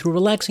bonding through a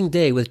relaxing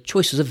day with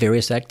choices of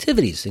various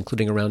activities,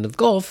 including a round of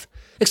golf,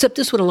 except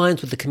this one aligns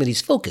with the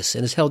committee's focus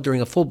and is held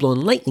during a full-blown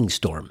lightning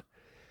storm.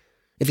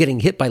 If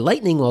getting hit by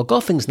lightning while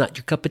golfing's not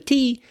your cup of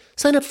tea,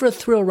 sign up for a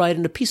thrill ride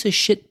in a piece of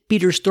shit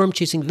beater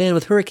storm-chasing van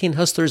with hurricane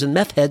hustlers and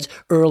meth heads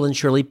Earl and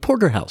Shirley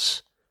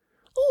Porterhouse.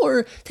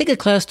 Or take a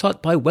class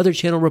taught by Weather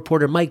Channel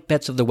reporter Mike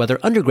Betts of the Weather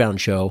Underground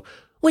Show,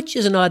 which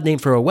is an odd name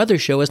for a weather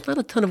show as not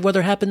a ton of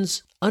weather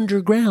happens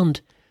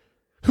underground.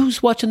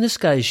 Who's watching this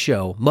guy's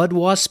show? Mud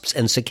wasps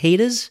and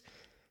cicadas?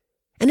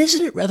 And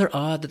isn't it rather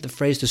odd that the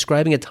phrase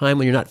describing a time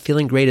when you're not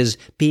feeling great is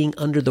being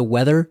under the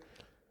weather?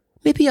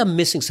 Maybe I'm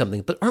missing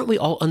something, but aren't we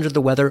all under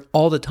the weather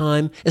all the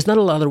time, as not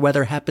a lot of the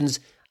weather happens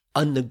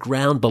on the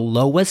ground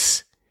below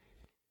us?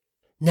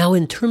 Now,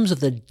 in terms of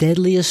the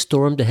deadliest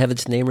storm to have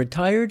its name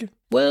retired,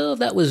 well,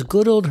 that was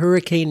good old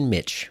Hurricane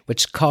Mitch,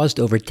 which caused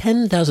over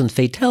 10,000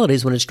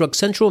 fatalities when it struck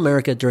Central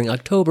America during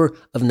October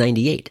of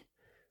 '98.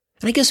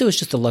 And I guess it was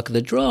just the luck of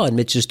the draw in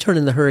Mitch's turn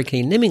in the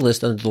hurricane naming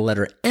list under the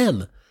letter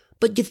M.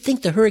 But you'd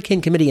think the Hurricane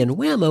Committee and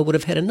WAMO would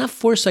have had enough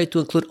foresight to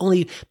include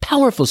only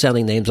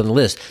powerful-sounding names on the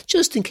list,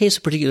 just in case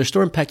a particular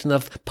storm packed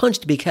enough punch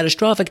to be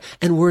catastrophic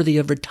and worthy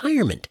of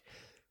retirement.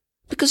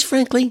 Because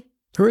frankly,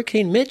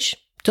 Hurricane Mitch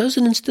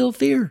doesn't instill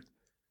fear.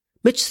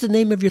 Mitch is the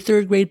name of your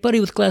third-grade buddy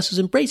with glasses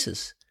and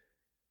braces.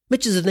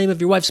 Mitch is the name of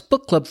your wife's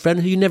book club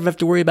friend who you never have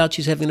to worry about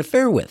she's having an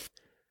affair with.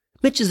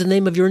 Mitch is the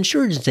name of your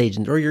insurance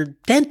agent or your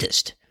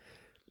dentist.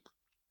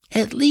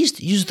 at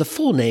least use the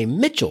full name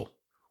Mitchell,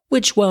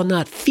 which, while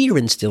not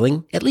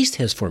fear-instilling, at least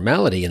has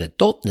formality and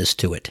adultness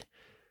to it.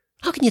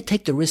 How can you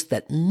take the risk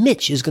that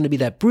Mitch is going to be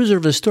that bruiser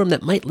of a storm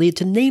that might lead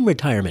to name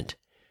retirement?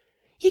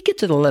 You get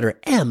to the letter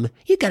M,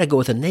 you got to go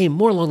with a name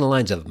more along the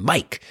lines of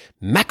Mike,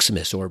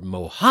 Maximus, or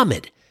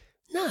Mohammed,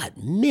 not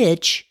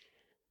Mitch.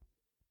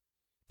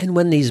 And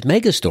when these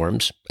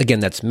megastorms,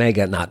 again that's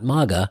mega, not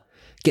MAGA,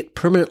 get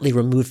permanently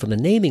removed from the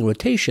naming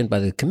rotation by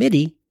the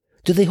committee,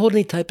 do they hold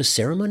any type of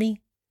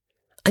ceremony?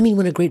 I mean,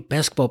 when a great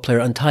basketball player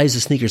unties the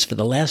sneakers for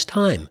the last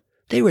time,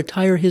 they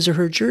retire his or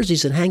her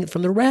jerseys and hang it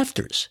from the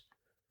rafters.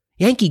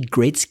 Yankee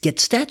greats get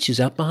statues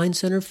out behind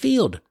center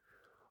field.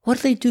 What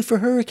do they do for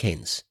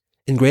hurricanes?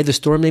 Engrave the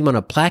storm name on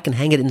a plaque and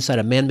hang it inside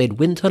a man-made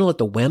wind tunnel at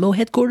the Whammo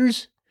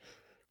headquarters?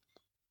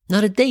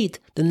 Not a date,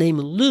 the name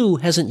Lou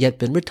hasn't yet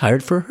been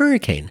retired for a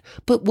hurricane.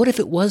 But what if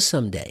it was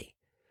someday?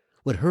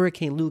 Would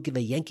Hurricane Lou give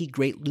a Yankee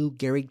great Lou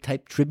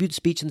Gehrig-type tribute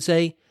speech and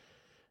say,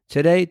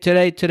 Today,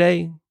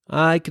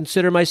 I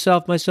consider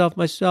myself,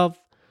 the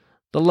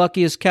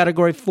luckiest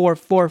Category 4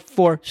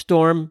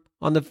 storm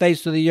on the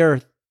face of the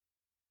earth.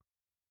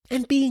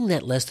 And being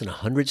that less than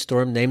 100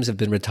 storm names have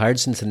been retired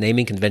since the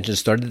naming convention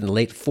started in the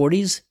late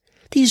 40s,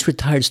 these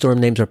retired storm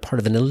names are part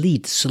of an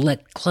elite,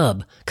 select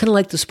club, kind of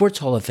like the Sports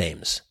Hall of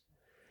Fames.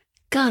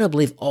 Gotta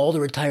believe all the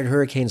retired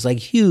hurricanes like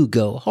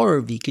Hugo,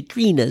 Harvey,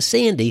 Katrina,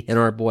 Sandy, and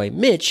our boy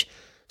Mitch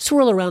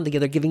swirl around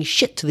together giving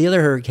shit to the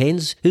other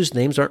hurricanes whose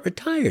names aren't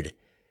retired.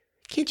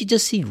 Can't you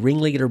just see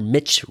ringleader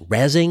Mitch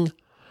razzing?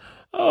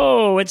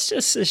 Oh, it's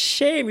just a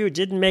shame you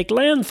didn't make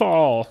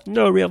landfall.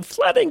 No real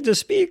flooding to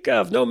speak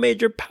of, no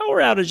major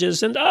power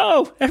outages, and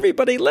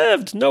everybody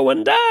lived, no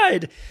one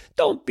died.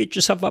 Don't beat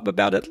yourself up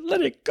about it.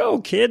 Let it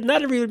go, kid.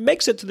 Not everyone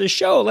makes it to the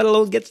show, let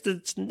alone gets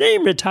its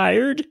name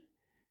retired.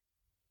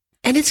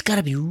 And it's got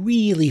to be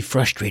really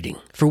frustrating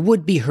for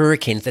would-be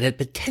hurricanes that had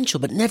potential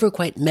but never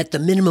quite met the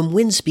minimum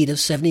wind speed of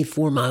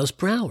 74 miles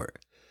per hour.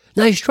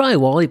 Nice try,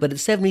 Wally, but at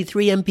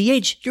 73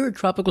 mph, you're at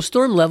tropical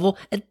storm level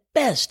at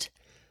best.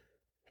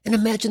 And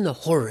imagine the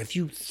horror if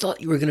you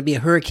thought you were going to be a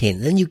hurricane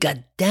and then you got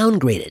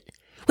downgraded,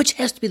 which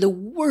has to be the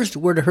worst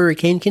word a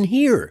hurricane can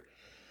hear.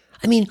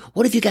 I mean,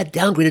 what if you got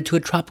downgraded to a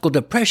tropical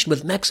depression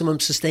with maximum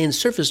sustained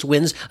surface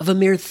winds of a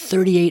mere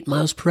 38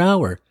 miles per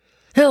hour?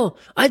 Hell,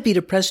 I'd be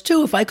depressed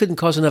too if I couldn't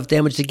cause enough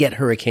damage to get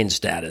hurricane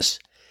status.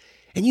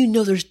 And you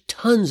know there's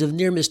tons of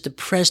near-miss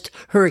depressed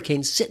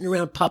hurricanes sitting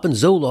around popping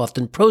Zoloft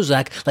and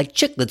Prozac like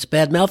chiclets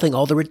bad-mouthing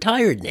all the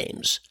retired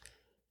names.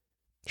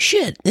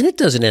 Shit, and it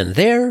doesn't end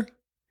there.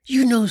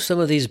 You know some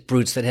of these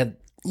brutes that have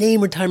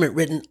name retirement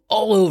written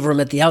all over them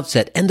at the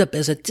outset end up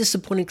as a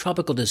disappointing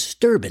tropical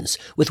disturbance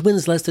with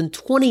winds less than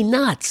 20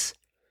 knots.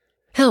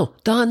 Hell,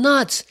 Don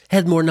Knotts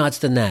had more knots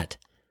than that.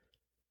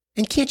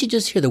 And can't you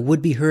just hear the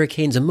would-be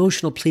hurricane's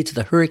emotional plea to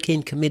the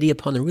Hurricane Committee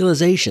upon the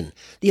realization,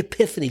 the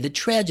epiphany, the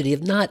tragedy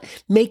of not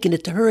making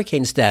it to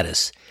hurricane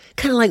status?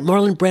 Kind of like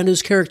Marlon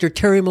Brando's character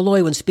Terry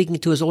Malloy when speaking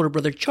to his older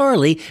brother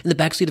Charlie in the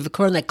backseat of a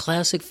car in that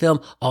classic film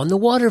On the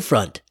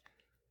Waterfront.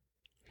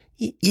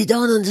 You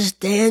don't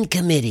understand,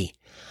 committee.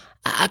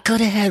 I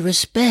could have had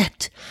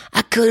respect.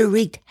 I could have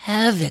wreaked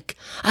havoc.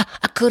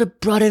 I could have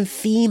brought in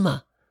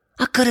FEMA.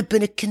 I could have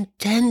been a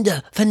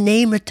contender for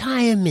name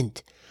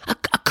retirement.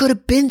 I could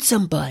have been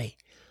somebody.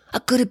 I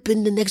could have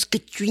been the next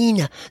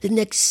Katrina, the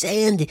next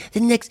Sandy, the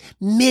next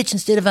Mitch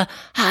instead of a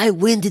high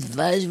wind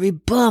advisory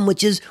bum,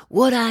 which is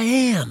what I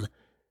am.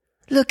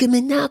 Look at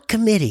me now,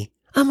 committee.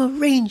 I'm a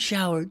rain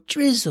shower,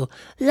 drizzle,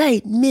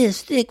 light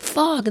mist, thick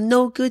fog, and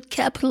no good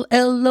capital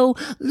L low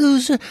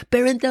loser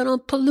bearing down on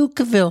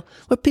Palookaville,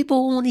 where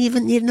people won't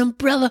even need an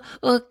umbrella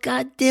or a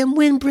goddamn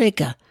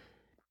windbreaker.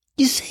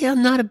 You say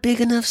I'm not a big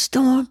enough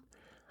storm?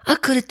 I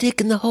could have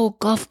taken the whole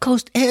Gulf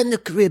Coast and the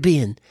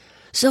Caribbean.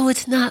 So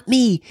it's not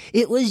me.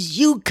 It was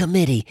you,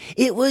 committee.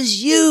 It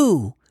was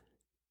you.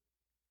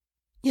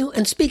 You know,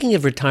 and speaking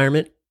of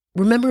retirement,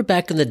 remember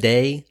back in the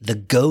day, the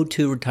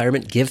go-to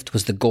retirement gift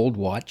was the gold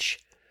watch?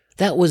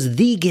 That was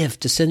the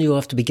gift to send you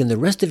off to begin the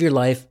rest of your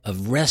life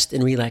of rest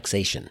and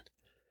relaxation.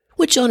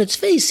 Which on its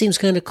face seems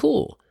kind of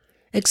cool.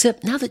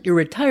 Except now that you're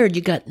retired,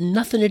 you got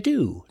nothing to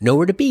do,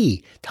 nowhere to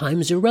be,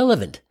 time's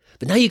irrelevant.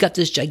 But now you got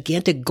this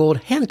gigantic gold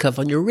handcuff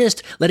on your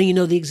wrist letting you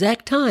know the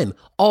exact time,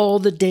 all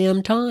the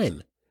damn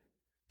time.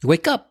 You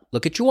wake up,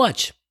 look at your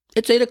watch.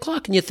 It's 8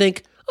 o'clock and you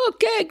think,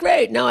 okay,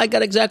 great, now I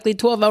got exactly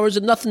 12 hours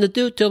of nothing to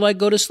do till I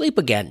go to sleep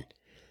again.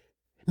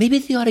 Maybe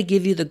they ought to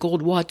give you the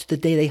gold watch the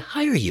day they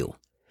hire you.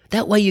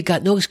 That way you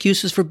got no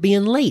excuses for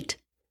being late.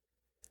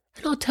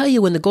 And I'll tell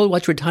you when the gold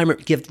watch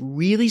retirement gift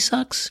really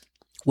sucks.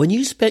 When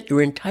you spent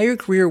your entire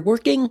career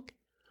working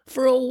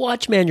for a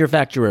watch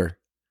manufacturer.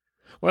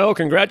 Well,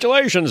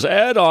 congratulations,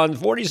 Ed, on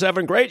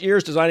 47 great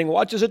years designing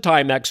watches at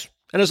Timex.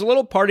 And as a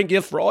little parting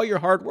gift for all your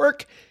hard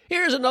work,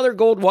 here's another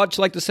gold watch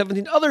like the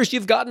 17 others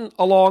you've gotten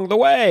along the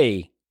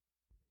way.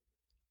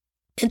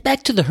 And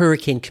back to the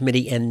Hurricane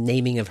Committee and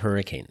naming of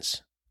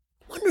hurricanes.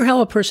 Wonder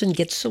how a person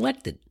gets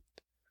selected.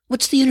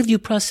 What's the interview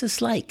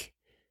process like?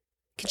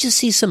 Can you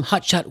see some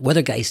hotshot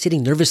weather guy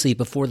sitting nervously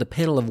before the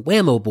panel of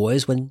Whammo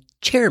boys when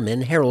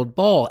Chairman Harold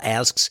Ball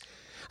asks,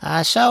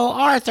 So,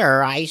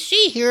 Arthur, I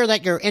see here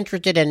that you're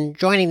interested in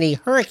joining the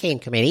Hurricane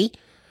Committee.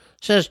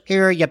 Says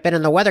here you've been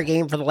in the weather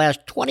game for the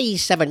last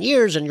 27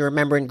 years and you're a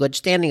member in good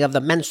standing of the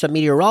Mensa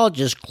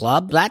Meteorologist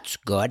Club. That's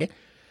good.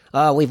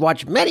 We've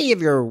watched many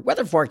of your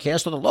weather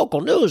forecasts on the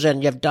local news,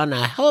 and you've done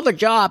a hell of a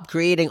job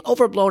creating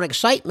overblown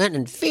excitement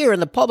and fear in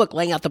the public,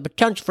 laying out the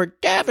potential for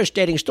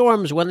devastating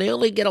storms when they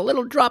only get a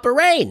little drop of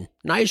rain.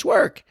 Nice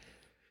work.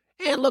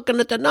 And looking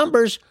at the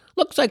numbers,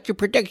 looks like your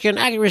prediction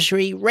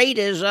accuracy rate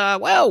is,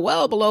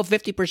 well below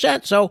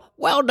 50%, so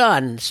well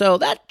done. So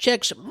that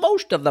checks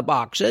most of the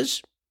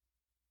boxes.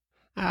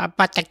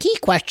 But the key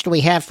question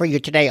we have for you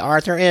today,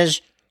 Arthur,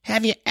 is,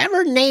 have you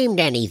ever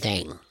named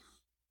anything?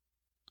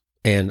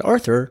 And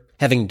Arthur,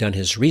 having done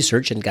his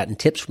research and gotten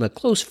tips from a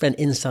close friend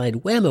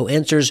inside Whammo,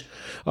 answers,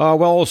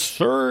 Well,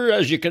 sir,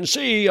 as you can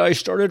see, I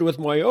started with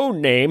my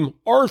own name,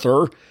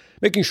 Arthur,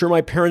 making sure my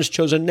parents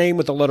chose a name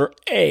with the letter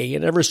A,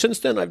 and ever since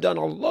then I've done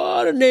a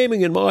lot of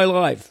naming in my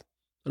life.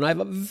 And I have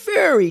a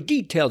very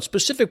detailed,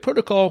 specific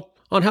protocol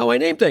on how I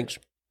name things.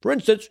 For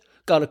instance,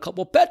 got a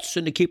couple pets,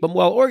 and to keep them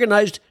well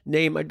organized,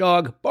 name my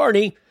dog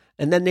Barney,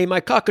 and then name my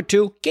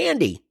cockatoo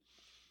Candy.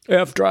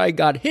 After I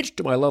got hitched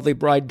to my lovely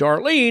bride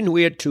Darlene,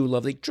 we had two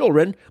lovely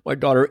children, my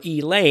daughter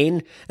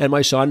Elaine and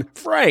my son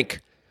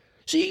Frank.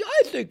 See,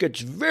 I think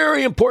it's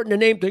very important to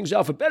name things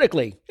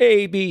alphabetically,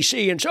 A, B,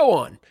 C, and so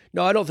on.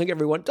 Now, I don't think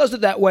everyone does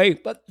it that way,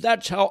 but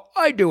that's how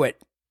I do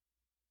it.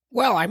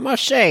 Well, I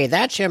must say,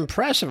 that's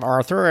impressive,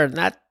 Arthur, and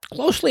that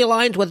closely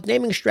aligns with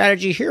naming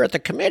strategy here at the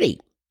committee.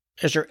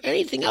 Is there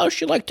anything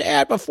else you'd like to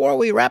add before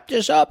we wrap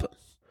this up?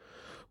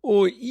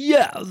 Oh,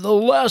 yeah, the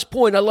last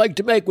point I'd like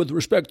to make with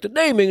respect to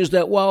naming is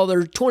that while there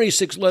are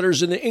 26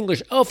 letters in the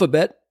English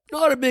alphabet,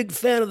 not a big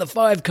fan of the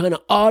 5 kind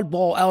of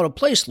oddball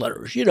out-of-place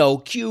letters,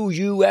 Q,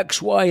 U,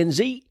 X, Y, and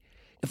Z.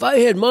 If I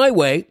had my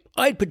way,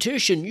 I'd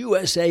petition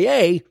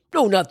USAA,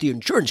 no, not the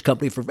insurance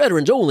company for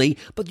veterans only,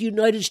 but the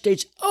United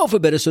States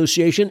Alphabet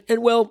Association,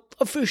 and,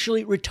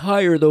 officially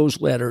retire those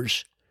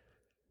letters.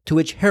 To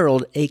which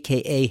Harold,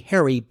 a.k.a.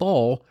 Harry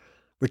Ball,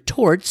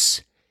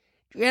 retorts,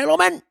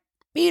 Gentlemen,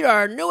 meet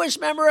our newest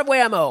member of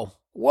Whammo.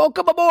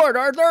 Welcome aboard,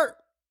 Arthur.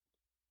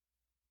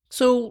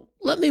 So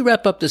let me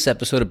wrap up this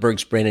episode of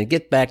Berg's Brain and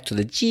get back to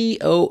the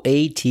GOAT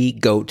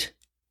GOAT,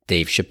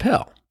 Dave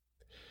Chappelle.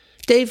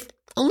 Dave,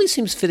 only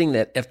seems fitting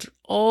that after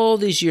all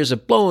these years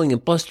of blowing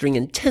and blustering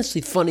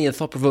intensely funny and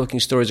thought-provoking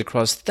stories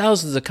across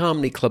thousands of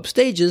comedy club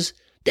stages,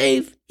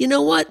 Dave, you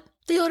know what?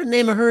 They ought to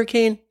name a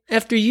hurricane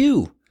after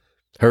you.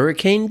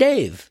 Hurricane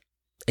Dave.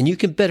 And you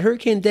can bet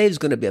Hurricane Dave's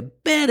going to be a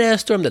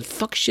badass storm that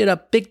fucks shit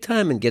up big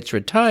time and gets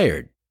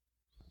retired.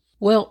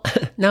 Well,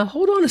 now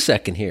hold on a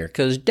second here,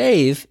 because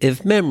Dave,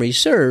 if memory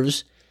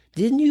serves,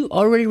 didn't you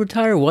already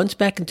retire once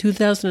back in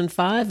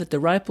 2005 at the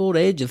ripe old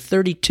age of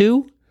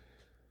 32?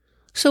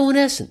 So in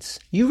essence,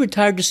 you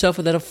retired yourself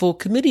without a full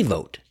committee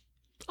vote.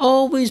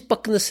 Always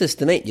bucking the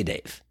system, ain't you,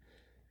 Dave?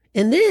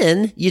 And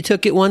then you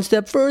took it one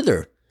step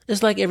further.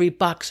 It's like every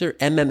boxer,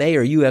 MMA,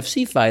 or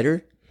UFC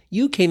fighter,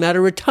 you came out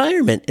of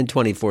retirement in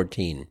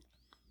 2014.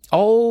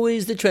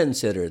 Always the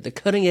trendsetter, the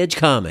cutting-edge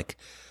comic.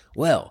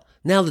 Well,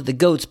 now that the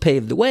GOATs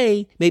paved the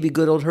way, maybe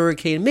good old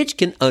Hurricane Mitch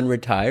can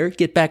unretire,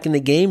 get back in the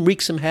game, wreak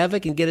some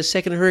havoc, and get a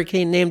second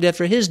hurricane named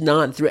after his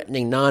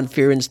non-threatening,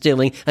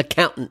 non-fear-instilling,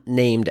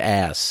 accountant-named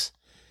ass.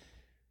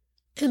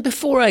 And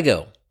before I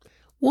go,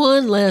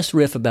 one last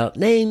riff about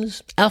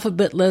names,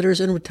 alphabet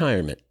letters, and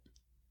retirement.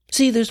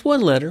 See, there's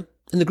one letter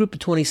in the group of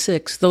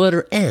 26, the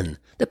letter N,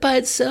 that by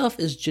itself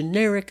is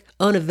generic,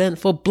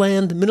 uneventful,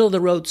 bland,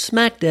 middle-of-the-road,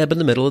 smack dab in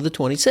the middle of the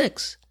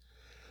 26.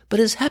 But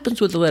as happens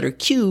with the letter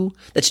Q,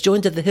 that's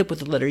joined at the hip with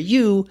the letter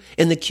U,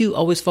 and the Q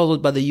always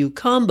followed by the U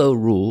combo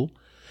rule,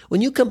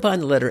 when you combine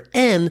the letter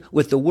N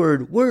with the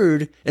word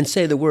word and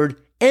say the word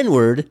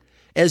N-word,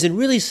 as in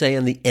really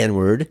saying the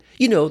N-word,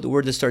 the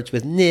word that starts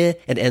with N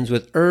and ends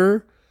with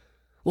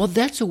well,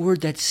 that's a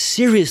word that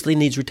seriously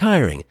needs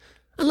retiring.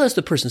 Unless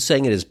the person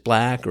saying it is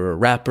black or a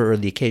rapper or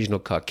the occasional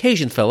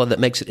Caucasian fellow that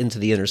makes it into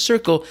the inner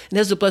circle and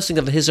has the blessing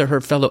of his or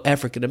her fellow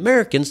African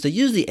Americans to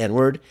use the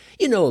N-word,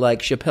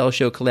 like Chappelle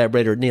Show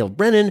collaborator Neil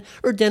Brennan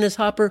or Dennis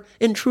Hopper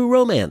in True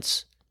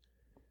Romance.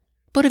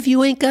 But if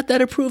you ain't got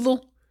that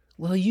approval,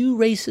 well, you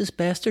racist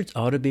bastards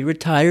ought to be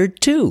retired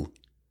too.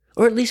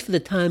 Or at least for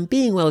the time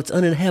being while it's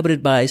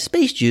uninhabited by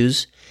space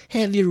Jews,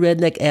 have your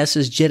redneck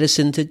asses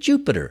jettisoned to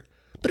Jupiter.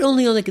 But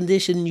only on the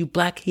condition you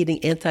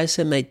black-hating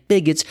anti-Semite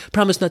bigots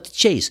promise not to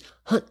chase,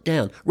 hunt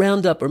down,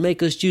 round up, or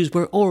make us Jews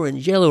wear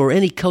orange, yellow, or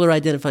any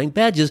color-identifying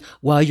badges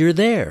while you're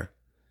there.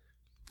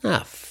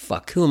 Ah,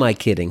 fuck, who am I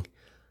kidding?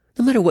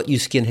 No matter what you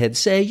skinheads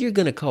say, you're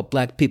going to call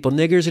black people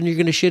niggers and you're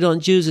going to shit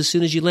on Jews as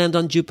soon as you land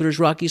on Jupiter's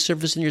rocky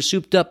surface in your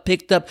souped-up,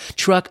 picked-up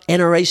truck,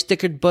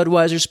 NRA-stickered,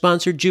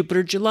 Budweiser-sponsored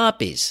Jupiter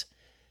jalopies.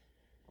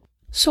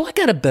 So I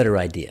got a better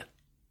idea.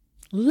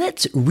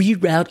 Let's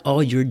reroute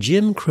all your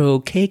Jim Crow,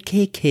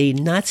 KKK,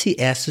 Nazi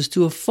asses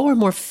to a far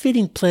more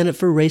fitting planet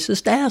for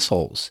racist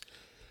assholes.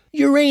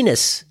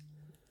 Uranus.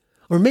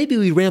 Or maybe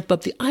we ramp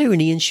up the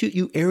irony and shoot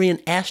you Aryan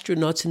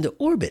astronauts into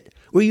orbit,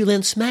 where you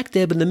land smack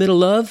dab in the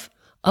middle of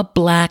a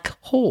black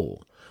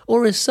hole.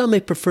 or as some may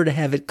prefer to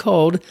have it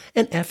called,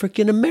 an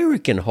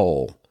African-American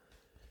hole.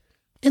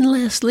 And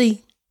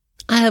lastly,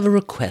 I have a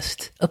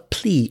request, a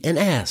plea, an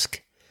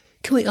ask.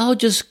 Can we all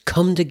just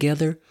come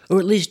together, or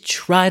at least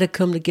try to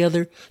come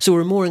together, so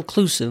we're more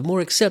inclusive, more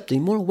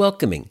accepting, more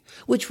welcoming,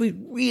 which we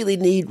really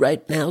need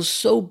right now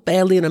so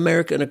badly in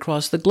America and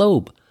across the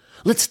globe?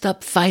 Let's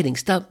stop fighting,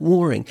 stop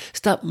warring,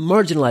 stop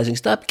marginalizing,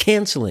 stop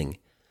canceling.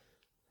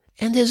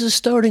 And there's a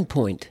starting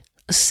point,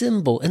 a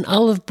symbol, an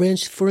olive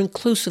branch for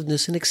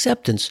inclusiveness and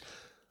acceptance.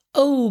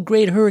 Oh,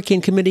 great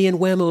Hurricane Committee and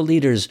WAMO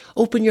leaders,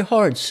 open your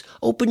hearts,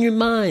 open your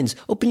minds,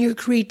 open your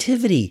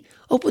creativity,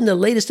 open the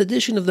latest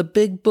edition of the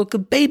Big Book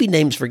of Baby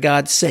Names, for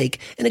God's sake,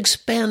 and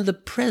expand the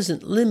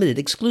present, limited,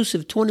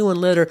 exclusive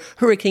 21-letter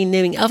hurricane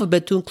naming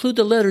alphabet to include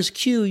the letters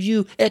Q,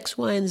 U, X,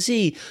 Y, and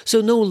Z,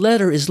 so no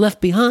letter is left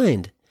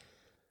behind.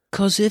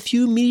 'Cause if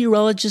you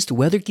meteorologist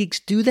weather geeks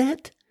do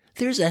that,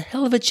 there's a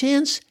hell of a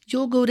chance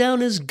you'll go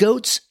down as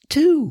goats,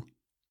 too.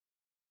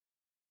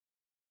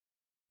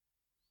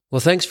 Well,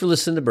 thanks for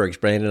listening to Berg's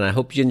Brain, and I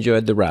hope you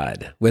enjoyed the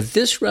ride. With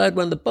this ride,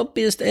 one of the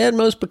bumpiest and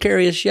most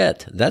precarious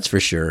yet, that's for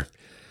sure.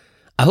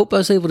 I hope I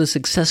was able to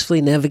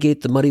successfully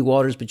navigate the muddy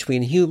waters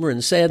between humor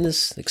and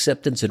sadness,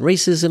 acceptance and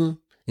racism,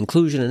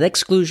 inclusion and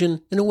exclusion,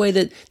 in a way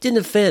that didn't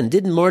offend,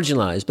 didn't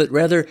marginalize, but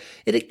rather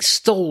it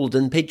extolled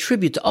and paid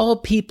tribute to all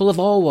people of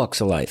all walks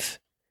of life.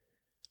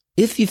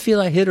 If you feel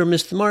I hit or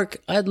missed the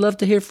mark, I'd love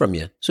to hear from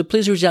you, so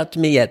please reach out to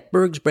me at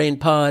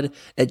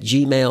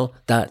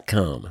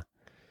bergsbrainpod@gmail.com.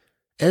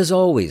 As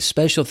always,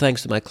 special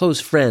thanks to my close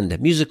friend,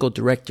 musical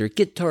director,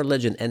 guitar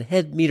legend, and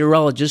head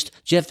meteorologist,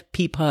 Jeff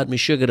Peapod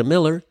Meshuggah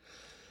Miller.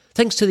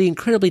 Thanks to the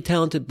incredibly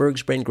talented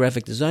Berg's Brain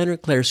graphic designer,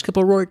 Claire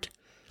Skippelrourt.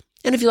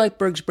 And if you like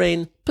Berg's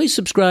Brain, please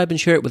subscribe and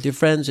share it with your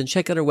friends, and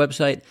check out our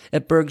website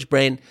at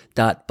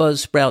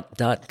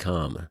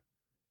bergsbrain.buzzsprout.com.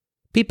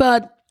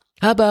 Peapod,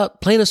 how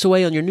about playing us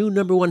away on your new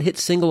 #1 hit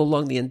single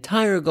along the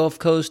entire Gulf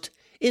Coast,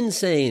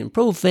 Insane,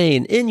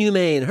 Profane,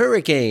 Inhumane,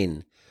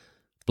 Hurricane?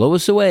 Blow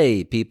us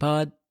away,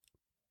 Peapod.